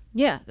drunk.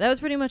 Yeah, that was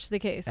pretty much the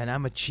case. And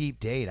I'm a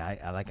cheap date.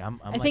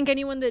 I think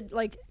anyone that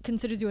like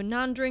considers you a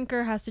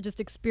non-drinker has to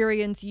just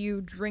experience you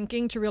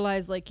drinking to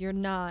realize like you're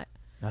not.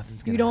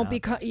 Nothing's gonna You don't happen.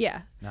 become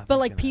Nothing's but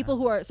like gonna people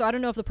who are. So I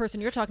don't know if the person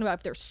you're talking about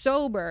if they're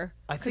sober.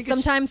 I think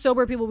Because sometimes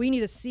sober people we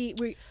need to see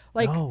we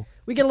get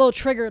a little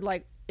triggered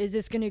like is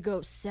this gonna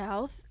go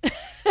south?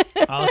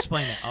 I'll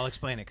explain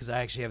it because I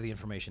actually have the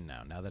information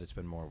now that it's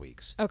been more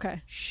weeks.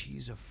 Okay.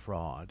 She's a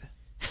fraud.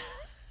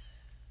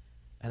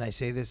 And I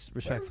say this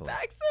respectfully.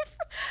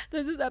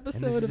 This is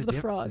episode this is of a the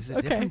fraud. This is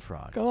a different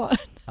fraud. Go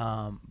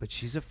on. But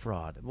she's a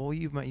fraud. Well,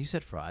 you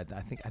said fraud.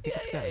 I think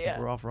it's good. I think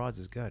we're all frauds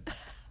is good.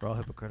 We're all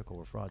hypocritical.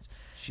 We're frauds.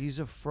 She's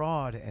a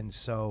fraud, and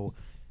so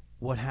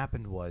what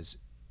happened was,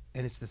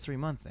 and it's the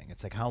 3-month thing.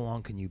 It's like how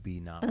long can you be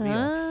not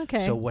real?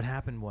 Okay. So what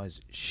happened was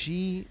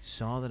she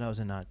saw that I was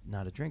not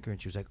a drinker, and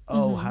she was like,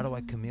 "Oh, how do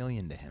I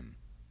chameleon to him?"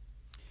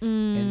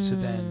 And so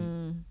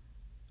then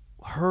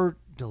her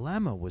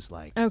dilemma was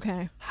like,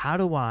 Okay. how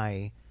do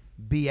I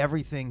be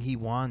everything he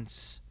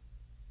wants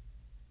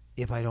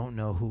if I don't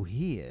know who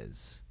he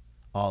is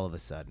all of a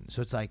sudden?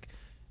 So it's like,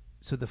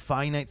 so the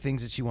finite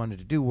things that she wanted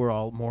to do were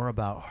all more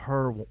about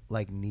her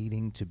like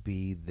needing to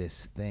be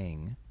this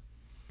thing.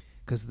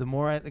 Because the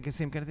more like the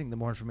same kind of thing, the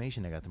more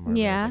information I got, the more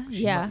I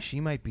was like, she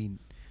might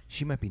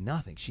be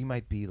nothing. She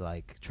might be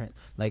like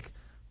like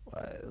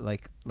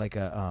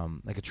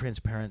a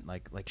transparent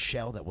like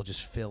shell that will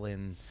just fill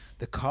in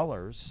the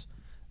colors.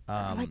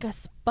 Like a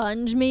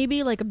sponge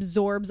maybe, like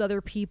absorbs other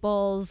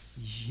people's.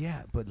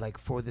 Yeah, but like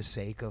for the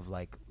sake of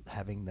like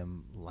having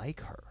them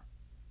like her,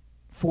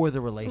 for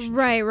the relationship.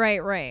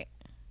 Right.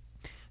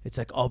 It's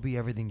like I'll be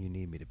everything you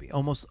need me to be.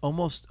 Almost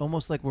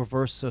like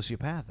reverse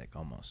sociopathic.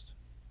 Almost.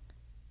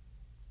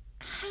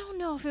 I don't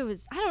know if it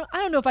was. I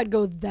don't know if I'd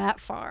go that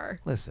far.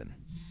 Listen.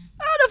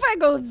 I don't know if I'd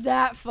go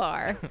that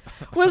far.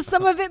 Was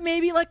some of it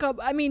maybe like a?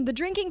 I mean, the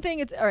drinking thing.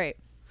 It's all right.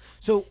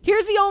 So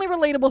Here's the only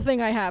relatable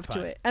thing I have to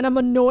Fine. it, and I'm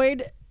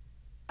annoyed.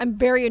 I'm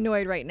very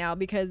annoyed right now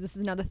because this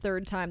is now the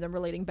third time that I'm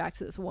relating back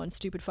to this one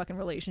stupid fucking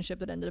relationship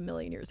that ended a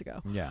million years ago.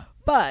 yeah,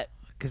 But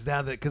because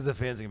the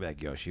fans are gonna be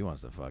like, yo, she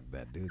wants to fuck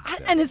that dude.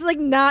 and it's like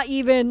not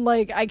even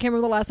like I can't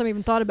remember the last time I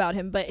even thought about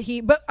him. But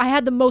I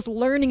had the most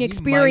learning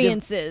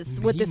experiences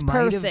with this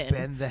person. Might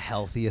have been the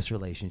healthiest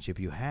relationship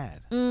you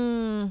had.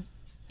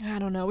 I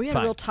don't know. We had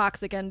Fine. a real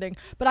toxic ending,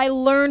 but I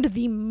learned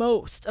the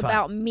most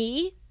about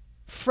me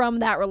from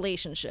that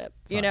relationship.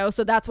 Fine.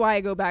 So that's why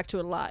I go back to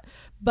it a lot.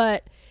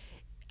 But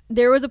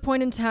there was a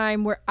point in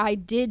time where I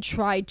did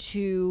try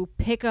to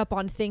pick up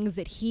on things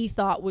that he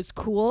thought was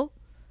cool.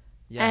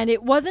 Yeah. And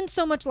it wasn't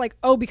so much like,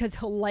 oh, because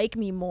he'll like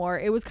me more.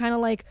 It was kind of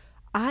like,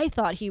 I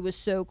thought he was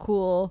so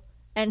cool,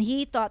 and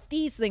he thought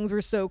these things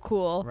were so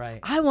cool. Right.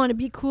 I want to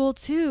be cool,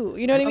 too.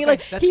 You know what I mean? Okay,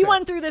 Like, that's he fair.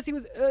 went through this. He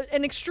was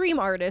an extreme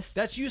artist.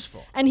 That's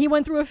useful. And he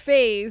went through a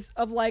phase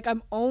of, like,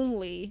 I'm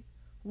only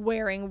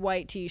wearing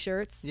white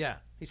T-shirts. Yeah,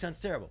 he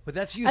sounds terrible, but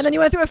that's useful. And then he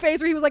went through a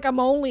phase where he was like,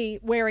 I'm only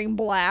wearing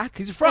black.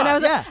 He's a fraud, And I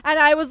was yeah. like, and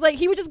I was like,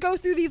 he would just go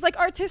through these like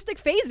artistic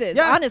phases,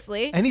 Yeah.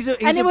 honestly. And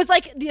it was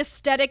like the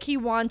aesthetic he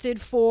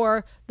wanted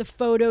for the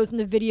photos and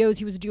the videos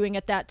he was doing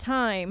at that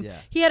time.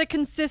 Yeah. He had a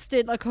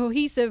consistent, like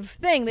cohesive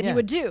thing that he Yeah.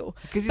 would do.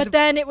 'Cause he's But a-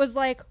 then it was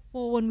like,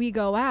 well, when we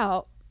go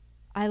out,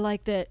 I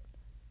like that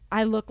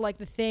I look like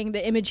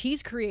the image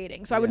he's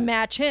creating. So I would Yeah.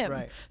 match him.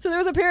 Right. So there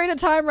was a period of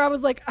time where I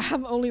was like,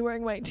 I'm only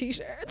wearing white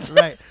T-shirts.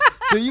 Right.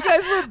 So you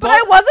guys were both. But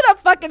I wasn't a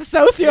fucking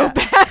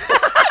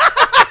sociopath.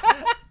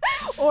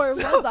 Or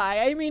was I?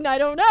 I mean, I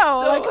don't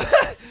know.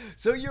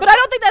 So you're. But I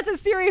don't think that's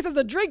as serious as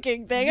a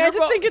drinking thing. I You're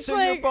just think it's so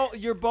like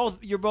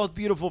you're both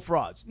beautiful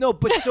frauds. No,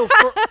 but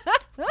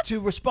to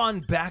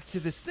respond back to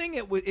this thing,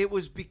 it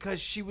was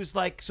because she was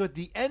like, so at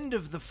the end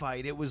of the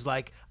fight, it was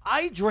like,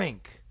 I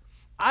drink,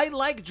 I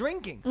like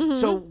drinking. Mm-hmm.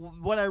 So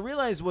what I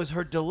realized was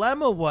her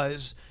dilemma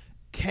was,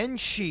 can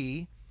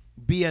she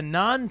be a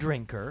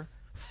non-drinker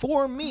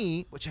for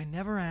me, which I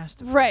never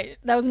asked. Right,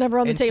 that was never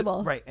on the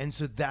table. Right, and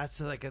so that's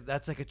like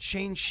a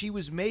change she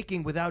was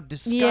making without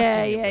discussing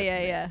Yeah, it yeah, with yeah,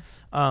 me. yeah.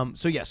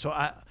 So yeah, so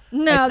I.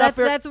 No, it's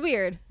that's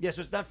weird. Yeah,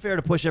 so it's not fair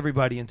to push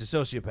everybody into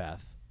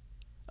sociopath.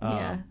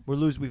 Yeah.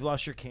 We've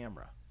lost your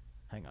camera.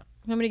 Hang on.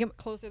 You want me to get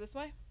closer this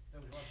way? No,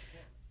 we lost your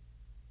camera.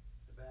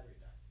 The battery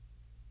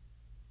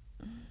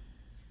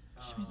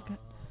died.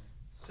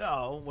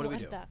 So what do we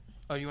do? That.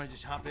 Oh, you want to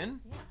just hop in?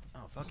 Yeah.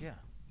 Oh, fuck yeah!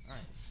 All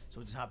right, so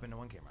we'll just hop into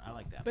one camera. I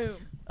like that. Boom.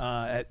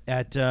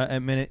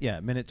 At minute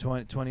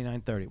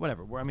 29:30,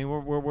 whatever.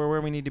 We're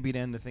where we need to be to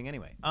end the thing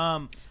anyway.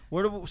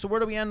 Where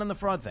do we end on the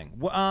fraud thing?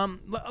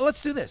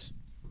 Let's do this.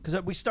 Because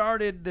we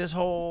started this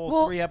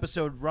whole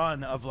 3-episode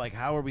run of like,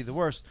 how are we the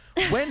worst?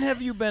 When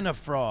have you been a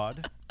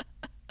fraud?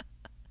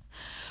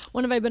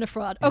 When have I been a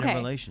fraud? In a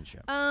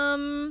relationship.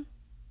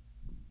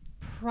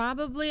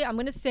 Probably, I'm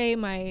going to say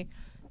my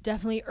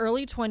definitely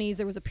early 20s.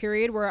 There was a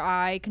period where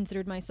I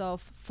considered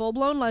myself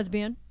full-blown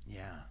lesbian.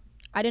 Yeah.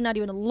 I did not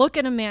even look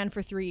at a man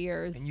for 3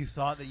 years. And you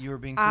thought that you were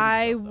being true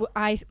to yourself,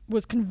 I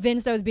was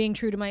convinced I was being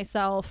true to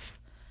myself.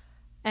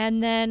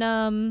 And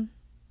then,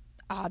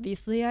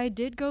 obviously, I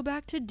did go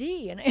back to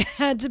D, and I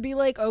had to be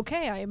like,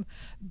 okay, I'm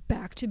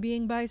back to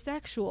being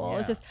bisexual. Yeah.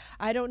 It's just,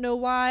 I don't know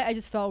why. I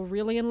just fell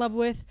really in love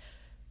with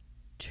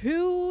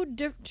two,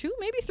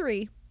 maybe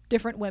 3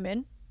 different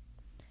women.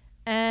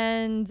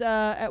 And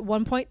at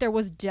one point, there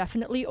was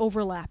definitely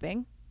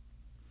overlapping.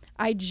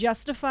 I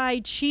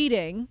justified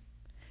cheating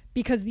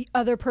because the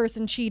other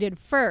person cheated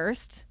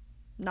first.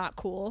 Not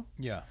cool.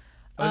 Yeah.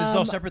 Oh, this is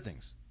all separate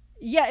things.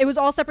 Yeah, it was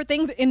all separate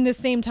things in the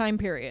same time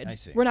period. I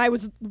see. When I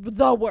was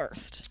the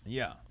worst.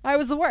 Yeah. I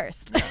was the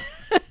worst.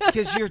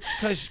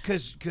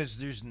 Because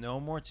there's no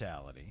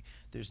mortality.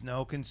 There's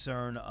no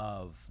concern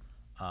of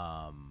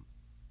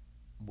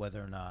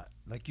whether or not,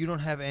 like, you don't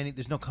have any,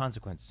 there's no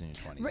consequences in your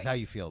 20s. Right. It's how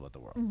you feel about the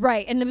world.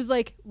 Right. And it was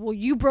like, well,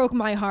 you broke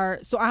my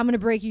heart, so I'm going to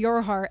break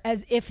your heart,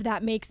 as if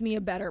that makes me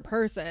a better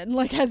person.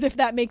 Like, as if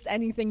that makes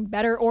anything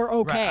better or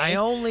okay. Right. I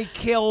only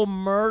kill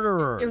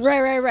murderers.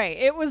 Right.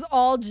 It was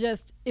all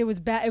just, it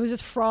was bad. It was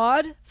just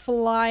fraud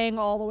flying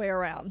all the way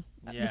around.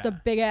 Yeah. Just a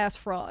big ass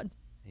fraud.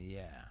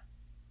 Yeah.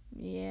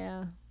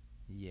 Yeah.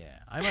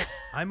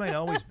 I might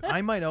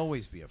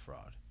always be a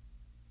fraud.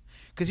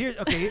 Because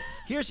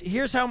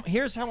here's how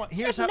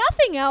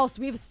nothing else,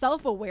 we have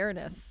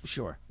self-awareness.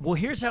 Sure. Well,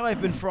 here's how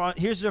I've been fraud.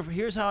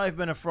 Here's how I've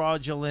been a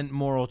fraudulent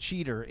moral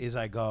cheater. Is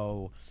I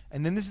go,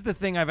 and then this is the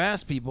thing I've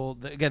asked people.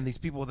 Again, these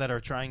people that are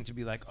trying to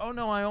be like, oh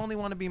no, I only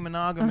want to be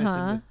monogamous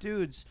and with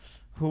dudes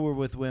who were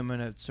with women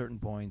at certain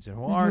points and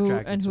who are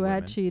attracted and to who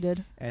women had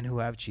cheated and who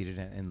have cheated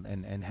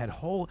and had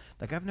whole,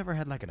 like, I've never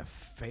had like an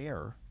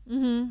affair.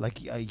 Mm-hmm. Like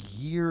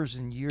years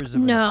and years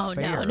of an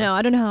affair. No.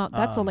 I don't know how.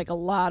 That's like a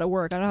lot of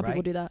work. I don't know how right?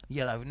 people do that.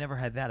 Yeah, I've never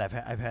had that.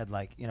 I've had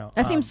like, you know.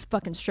 That seems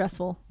fucking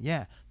stressful.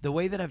 Yeah, the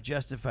way that I've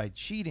justified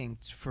cheating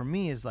for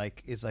me is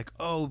like,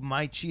 oh,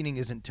 my cheating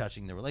isn't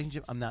touching the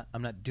relationship. I'm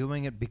not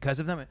doing it because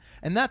of them,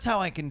 and that's how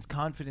I can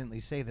confidently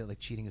say that like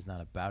cheating is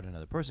not about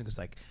another person, because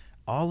like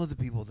all of the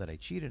people that I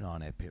cheated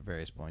on at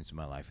various points in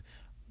my life,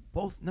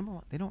 both, number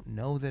one, they don't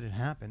know that it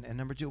happened, and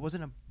number two, it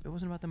wasn't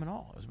about them at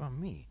all. It was about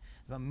me.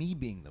 It was about me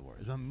being the worst.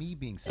 It was about me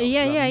being selfish.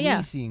 It was about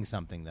me seeing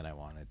something that I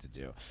wanted to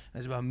do. It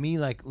was about me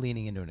like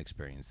leaning into an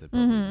experience that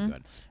probably wasn't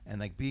good, and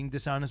like being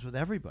dishonest with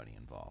everybody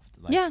involved.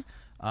 Like, yeah.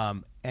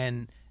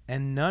 And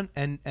none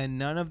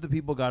of the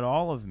people got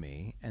all of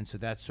me, and so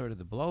that's sort of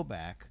the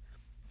blowback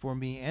for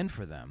me and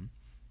for them,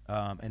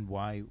 and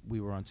why we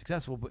were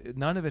unsuccessful. But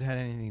none of it had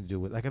anything to do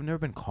with, like, I've never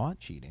been caught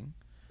cheating.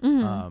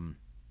 Mm-hmm.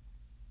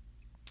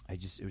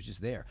 It was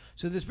just there.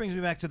 So this brings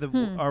me back to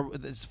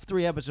there's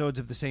 3 episodes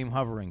of the same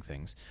hovering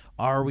things.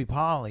 Are we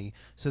poly?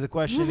 So the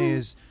question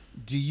is,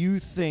 do you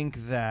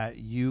think that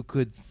you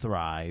could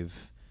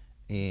thrive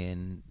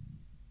in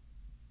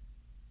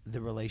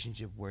the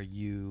relationship where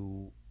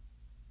you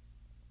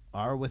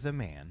are with a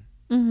man,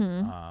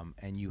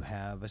 and you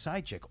have a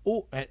side chick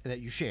that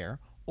you share,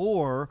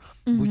 or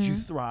would you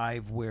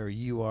thrive where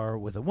you are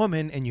with a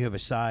woman and you have a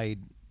side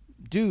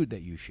dude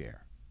that you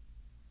share?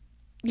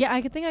 Yeah,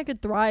 I think I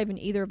could thrive in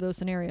either of those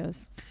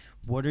scenarios.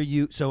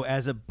 So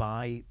as a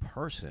bi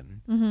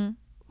person,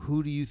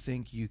 who do you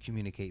think you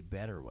communicate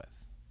better with?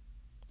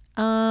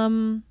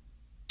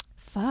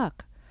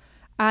 Fuck.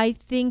 I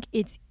think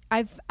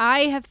I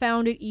have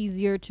found it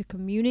easier to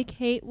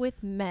communicate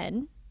with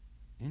men.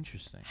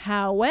 Interesting.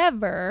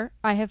 However,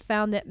 I have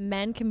found that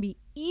men can be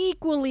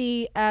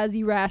equally as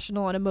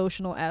irrational and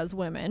emotional as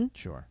women.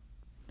 Sure.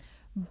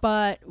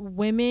 But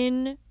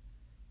women,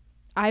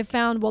 I've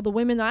found, the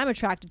women that I'm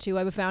attracted to,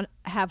 I've found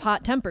have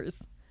hot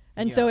tempers.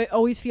 And so it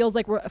always feels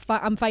like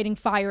I'm fighting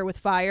fire with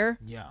fire.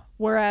 Yeah.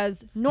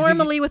 Whereas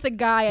normally with a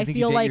guy, I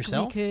feel like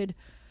yourself? we could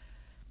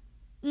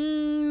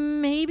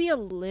maybe a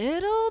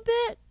little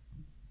bit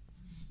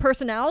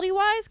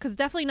personality-wise, because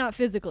definitely not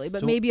physically,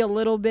 but maybe a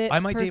little bit. I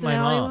might date my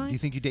mom. Do you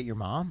think you date your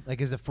mom?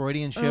 Like, is the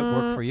Freudian shit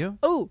work for you?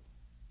 Oh,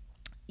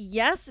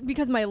 yes,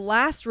 because my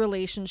last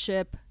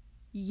relationship,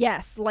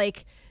 yes,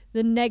 like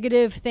the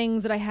negative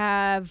things that I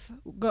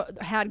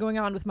had going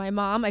on with my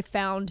mom, I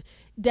found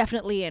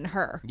definitely in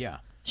her. Yeah.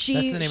 She,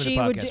 that's the name she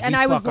of the would podcast. do, We and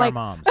I fuck was our like,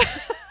 moms.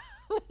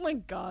 oh my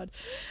God.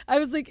 I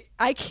was like,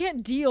 I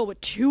can't deal with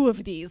 2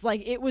 of these.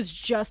 Like, it was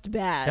just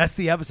bad. That's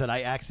the episode.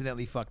 I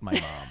accidentally fucked my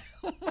mom.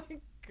 Oh my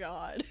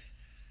God.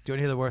 Do you want to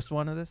hear the worst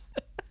one of this?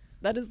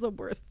 That is the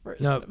worst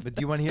version. No, of but this.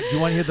 do you want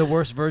to hear the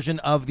worst version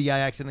of the I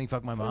accidentally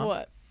fucked my mom?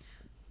 What?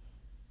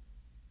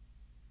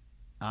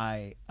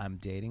 I'm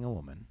dating a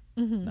woman.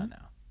 Mm-hmm. Not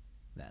now.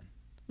 Then.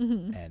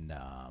 Mm-hmm. And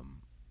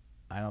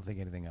I don't think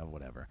anything of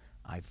whatever.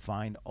 I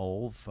find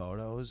old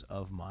photos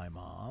of my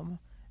mom,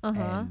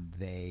 and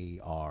they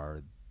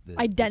are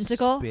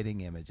identical, the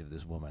spitting image of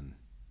this woman.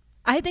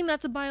 I think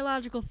that's a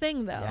biological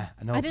thing, though. Yeah,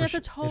 no, I think that's a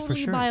it for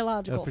totally sure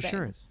biological for thing.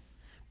 sure is.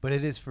 But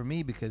it is for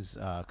me because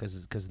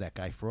that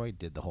guy Freud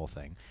did the whole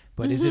thing.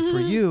 But is it for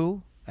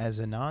you as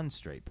a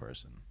non-straight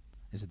person?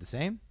 Is it the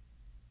same?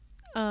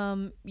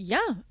 Yeah,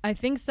 I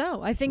think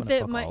so. I think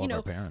that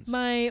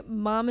my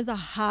mom is a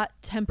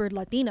hot-tempered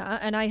Latina,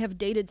 and I have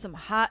dated some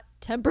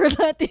hot-tempered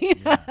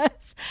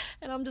Latinas,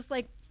 and I'm just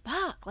like,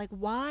 fuck, like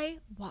why?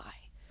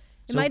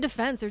 In my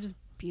defense, they're just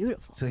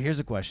beautiful. So here's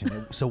a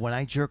question. So when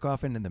I jerk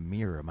off into the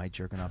mirror, am I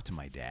jerking off to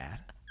my dad?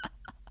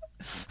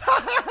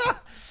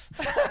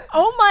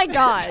 Oh my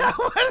God. Is that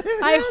what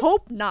it I is?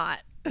 hope not.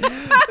 Is that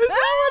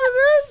what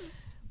it is?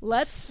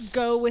 Let's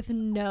go with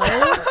no.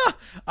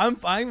 I'm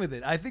fine with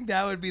it. I think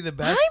that would be the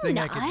best thing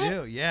I could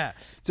do. Yeah.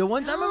 So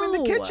one time I'm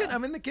in the kitchen.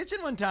 I'm in the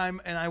kitchen one time,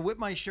 and I whip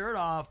my shirt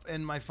off,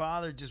 and my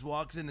father just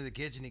walks into the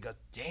kitchen. He goes,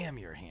 "Damn,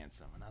 you're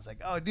handsome." And I was like,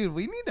 "Oh, dude,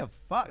 we need to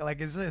fuck."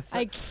 Like,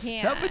 I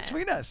can't. Something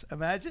between us.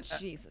 Imagine.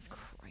 Jesus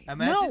Christ.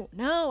 Imagine,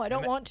 no, I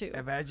don't want to.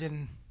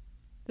 Imagine.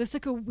 This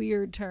took a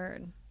weird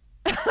turn.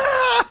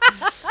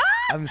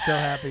 I'm so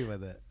happy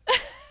with it.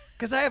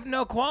 Because I have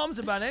no qualms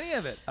about any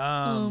of it.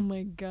 Oh,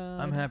 my God.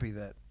 I'm happy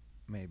that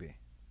maybe.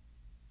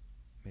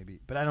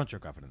 But I don't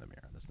jerk off into the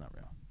mirror. That's not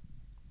real.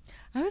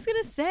 I was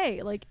going to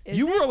say, like,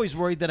 you were always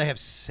worried that I have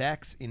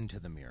sex into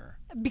the mirror.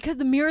 Because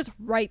the mirror's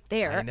right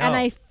there. I know. And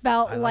I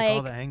felt I like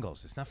all the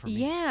angles. It's not for me.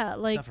 Yeah,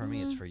 like. It's not for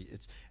me. It's for you.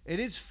 It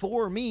is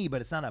for me,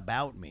 but it's not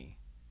about me.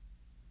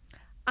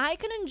 I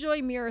can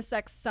enjoy mirror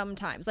sex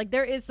sometimes. Like,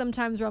 there is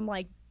sometimes where I'm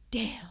like,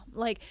 damn.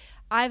 Like,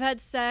 I've had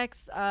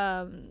sex.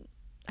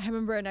 I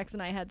remember an ex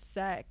and I had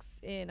sex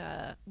in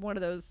one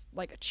of those,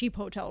 like a cheap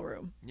hotel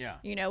room. Yeah.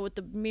 You know, with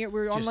the mirror. We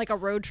were on like a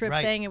road trip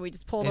right. thing and we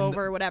just pulled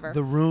over or whatever.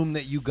 The room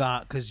that you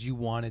got because you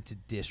wanted to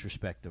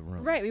disrespect the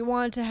room. Right. We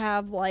wanted to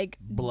have like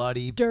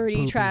bloody,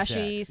 dirty,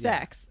 trashy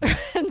sex. Yeah.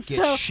 And get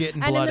so, shit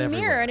and and blood in the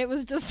everywhere. mirror, and it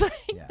was just like,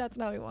 Yeah. that's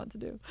not what we wanted to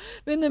do.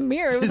 But in the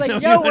mirror, it was like, No,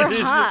 yo, no, we're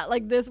no, hot.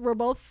 Like this, we're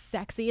both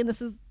sexy and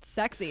this is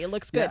sexy. It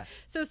looks good. Yeah.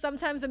 So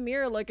sometimes a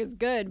mirror look is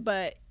good,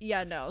 but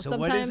yeah, no. So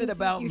sometimes what is it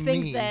about you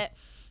think me? that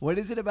What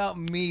is it about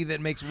me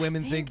that makes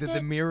women think that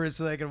the mirror is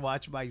so I can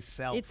watch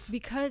myself? it's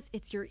because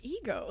it's your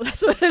ego.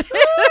 That's what it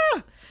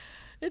is.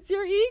 It's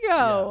your ego.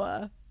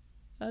 Yeah.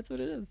 That's what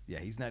it is. Yeah,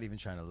 he's not even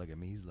trying to look at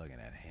me. He's looking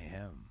at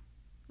him.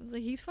 I was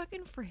like, he's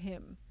fucking for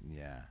him.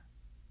 Yeah.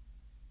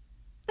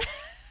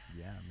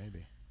 Yeah,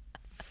 maybe.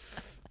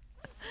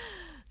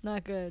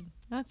 Not good.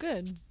 Not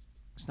good.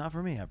 It's not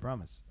for me, I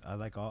promise. I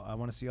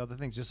want to see all the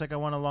things. Just like I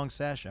want a long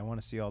sash, I want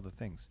to see all the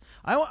things.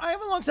 I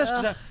have a long sash.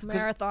 Ugh,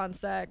 marathon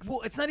sex.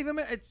 Well, it's not even.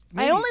 It's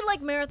I only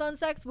like marathon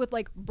sex with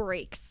like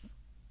breaks.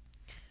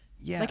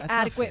 Yeah, like that's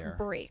adequate not fair.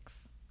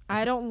 breaks.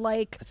 I don't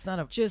like It's not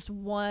a. just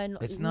one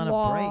It's not a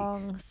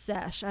long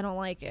sesh. I don't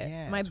like it.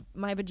 Yeah,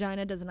 my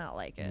vagina does not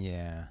like it.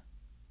 Yeah.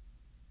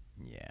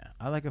 Yeah,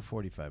 I like a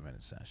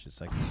 45-minute sesh.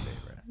 It's like my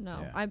favorite. No,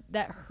 Yeah.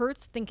 that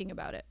hurts thinking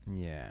about it.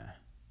 Yeah.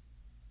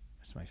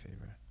 It's my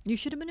favorite. You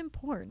should have been in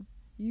porn.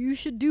 You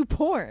should do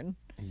porn.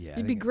 Yeah,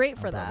 You'd be great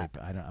for that.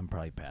 I'm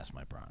probably past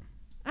my prime.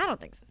 I don't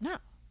think so. No.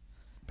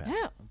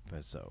 No.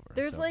 It's over.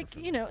 There's It's over like, for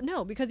you me. know,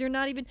 no, because you're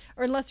not even,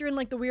 or unless you're in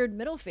like the weird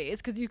middle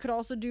phase, because you could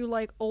also do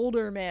like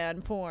older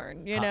man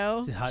porn, you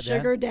know? just hot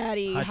Sugar dad?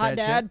 daddy, Hot hot dad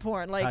dad shit?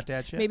 porn. Like, Hot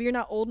dad shit? maybe you're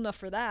not old enough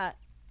for that.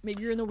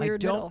 Maybe you're in the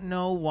weird I middle. don't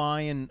know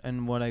why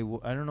and what I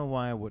don't know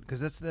why I would, because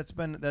that's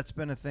been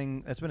a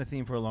thing, that's been a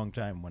theme for a long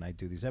time. When I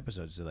do these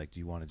episodes, they're like, do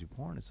you want to do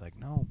porn? It's like,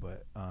 no,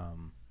 but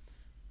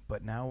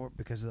now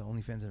because of the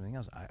OnlyFans and everything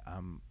else, I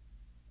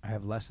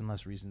have less and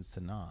less reasons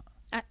to not.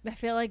 I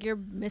feel like you're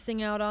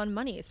missing out on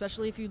money,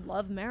 especially if you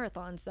love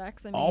marathon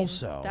sex. I mean,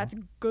 Also- that's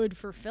good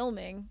for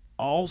filming.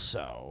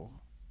 Also,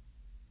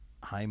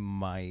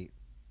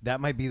 that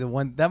might be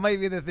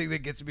the thing that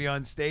gets me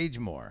on stage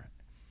more.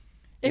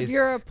 If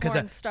you're a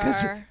porn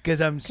star, Because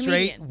I'm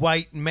straight comedian.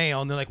 white male,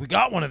 and they're like, we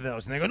got one of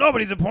those. And they go,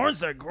 nobody's a porn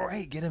star.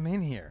 Great, get him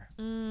in here.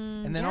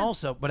 And then yeah.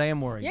 also, but I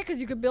am worried. Yeah,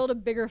 because you could build a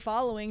bigger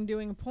following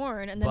doing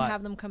porn and then But-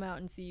 have them come out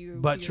and see you.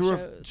 But do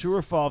your true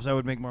or false, I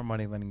would make more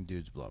money letting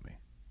dudes blow me.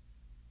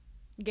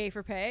 Gay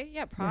for pay?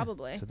 Yeah,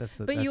 probably. so that's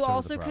but that's you sort of the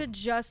also problem. could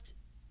just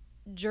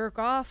jerk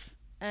off,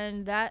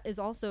 and that is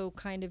also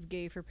kind of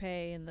gay for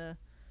pay in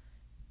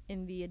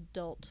the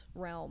adult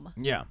realm.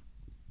 Yeah.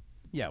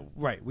 Yeah,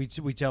 right. We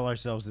tell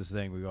ourselves this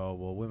thing. We go,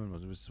 well,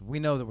 we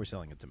know that we're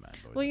selling it to men.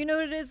 Well, you know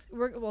what it is?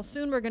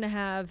 Soon we're going to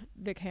have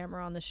Vic Hammer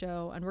on the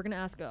show, and we're going to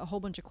ask a whole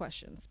bunch of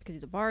questions because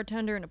he's a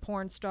bartender and a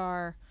porn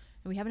star,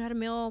 and we haven't had a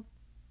male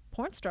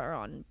porn star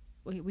on.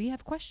 We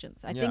have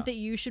questions. I think that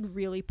you should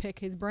really pick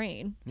his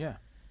brain. Yeah.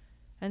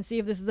 And see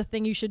if this is a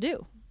thing you should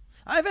do.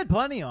 I've had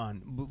plenty on,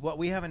 what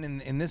we haven't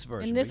in this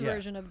version. In this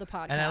version of the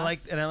podcast. And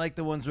I like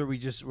the ones where we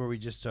just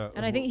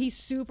and I think he's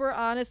super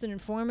honest and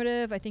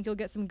informative. I think you'll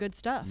get some good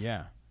stuff.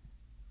 Yeah.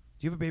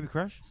 Do you have a baby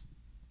crush?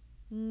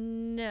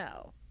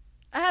 No.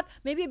 I have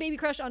maybe a baby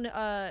crush on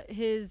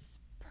his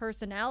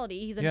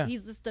personality.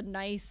 He's just a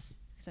nice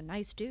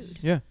dude.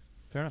 Yeah.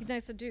 Fair enough. He's a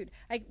nice dude.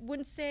 I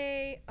wouldn't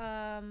say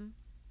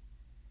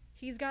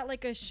he's got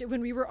like when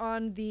we were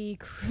on the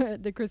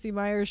Chrissy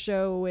Myers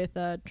show with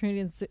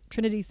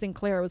Trinity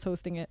Sinclair was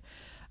hosting it.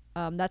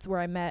 That's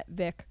where I met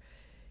Vic.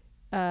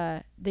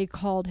 They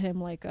called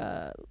him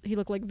he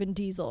looked like Vin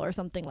Diesel or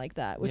something like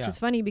that, which is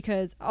funny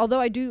because although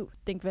I do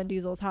think Vin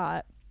Diesel's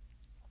hot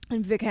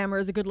and Vic Hammer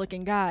is a good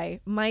looking guy,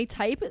 my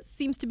type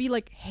seems to be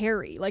like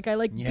hairy. Like I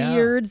like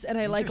beards and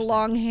I like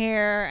long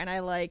hair and I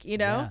like,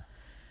 Yeah.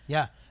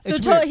 So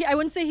I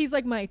wouldn't say he's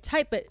like my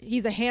type, but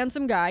he's a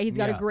handsome guy. He's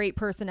got a great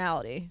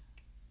personality.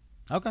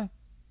 Okay.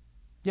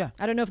 Yeah.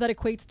 I don't know if that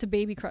equates to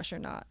baby crush or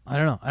not. I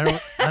don't know.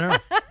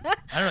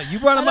 You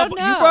brought him up. You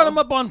brought him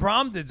up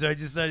unprompted, so I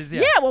just thought,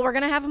 yeah. Well, we're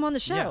gonna have him on the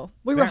show. Yeah.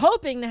 We were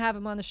hoping to have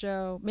him on the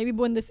show. Maybe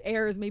when this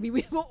airs, maybe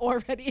we will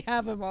already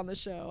have him on the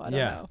show. I don't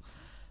know.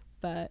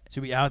 But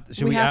we have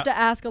to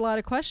ask a lot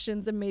of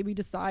questions and maybe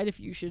decide if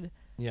you should.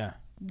 Yeah.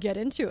 Get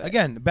into it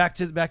again. Back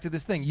to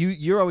this thing.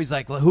 You're always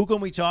like, who can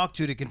we talk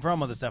to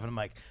confirm all this stuff? And I'm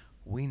like,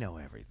 we know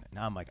everything.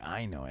 Now I'm like,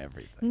 I know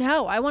everything.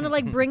 No, I want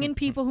to bring in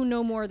people who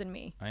know more than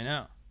me. I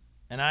know,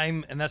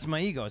 and that's my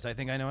ego. Is I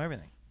think I know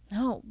everything.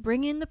 No,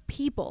 bring in the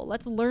people.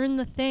 Let's learn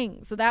the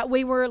things so that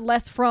way we're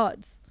less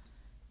frauds.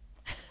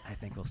 I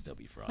think we'll still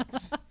be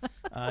frauds.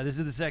 This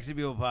is the Sexy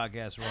People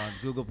Podcast. We're on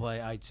Google Play,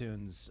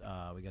 iTunes.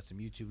 We got some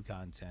YouTube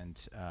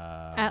content.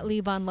 At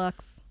Lee Von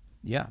Lux.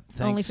 Yeah,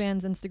 thanks.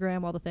 OnlyFans,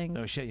 Instagram, all the things.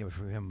 Oh shit! Yeah,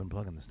 we haven't been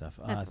plugging this stuff.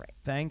 That's great.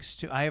 Thanks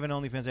to I have an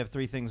OnlyFans. I have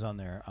 3 things on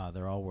there.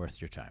 They're all worth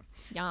your time.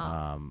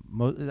 Yes.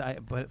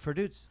 But for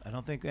dudes, I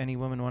don't think any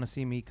women want to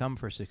see me come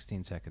for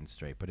 16 seconds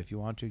straight. But if you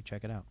want to,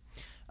 check it out.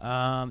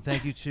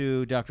 Thank you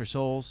to Dr.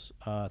 Souls.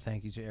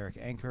 Thank you to Eric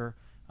Anker.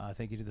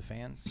 Thank you to the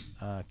fans.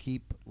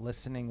 Keep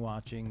listening,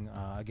 watching.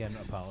 Again,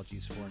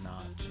 apologies for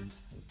not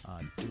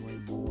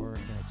doing more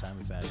in a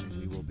timely fashion.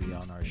 We will be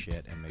on our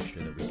shit and make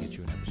sure that we get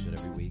you an episode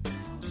every week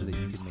so that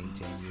you can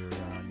maintain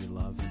your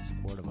love and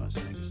support of us.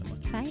 Thank you so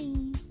much.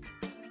 Bye.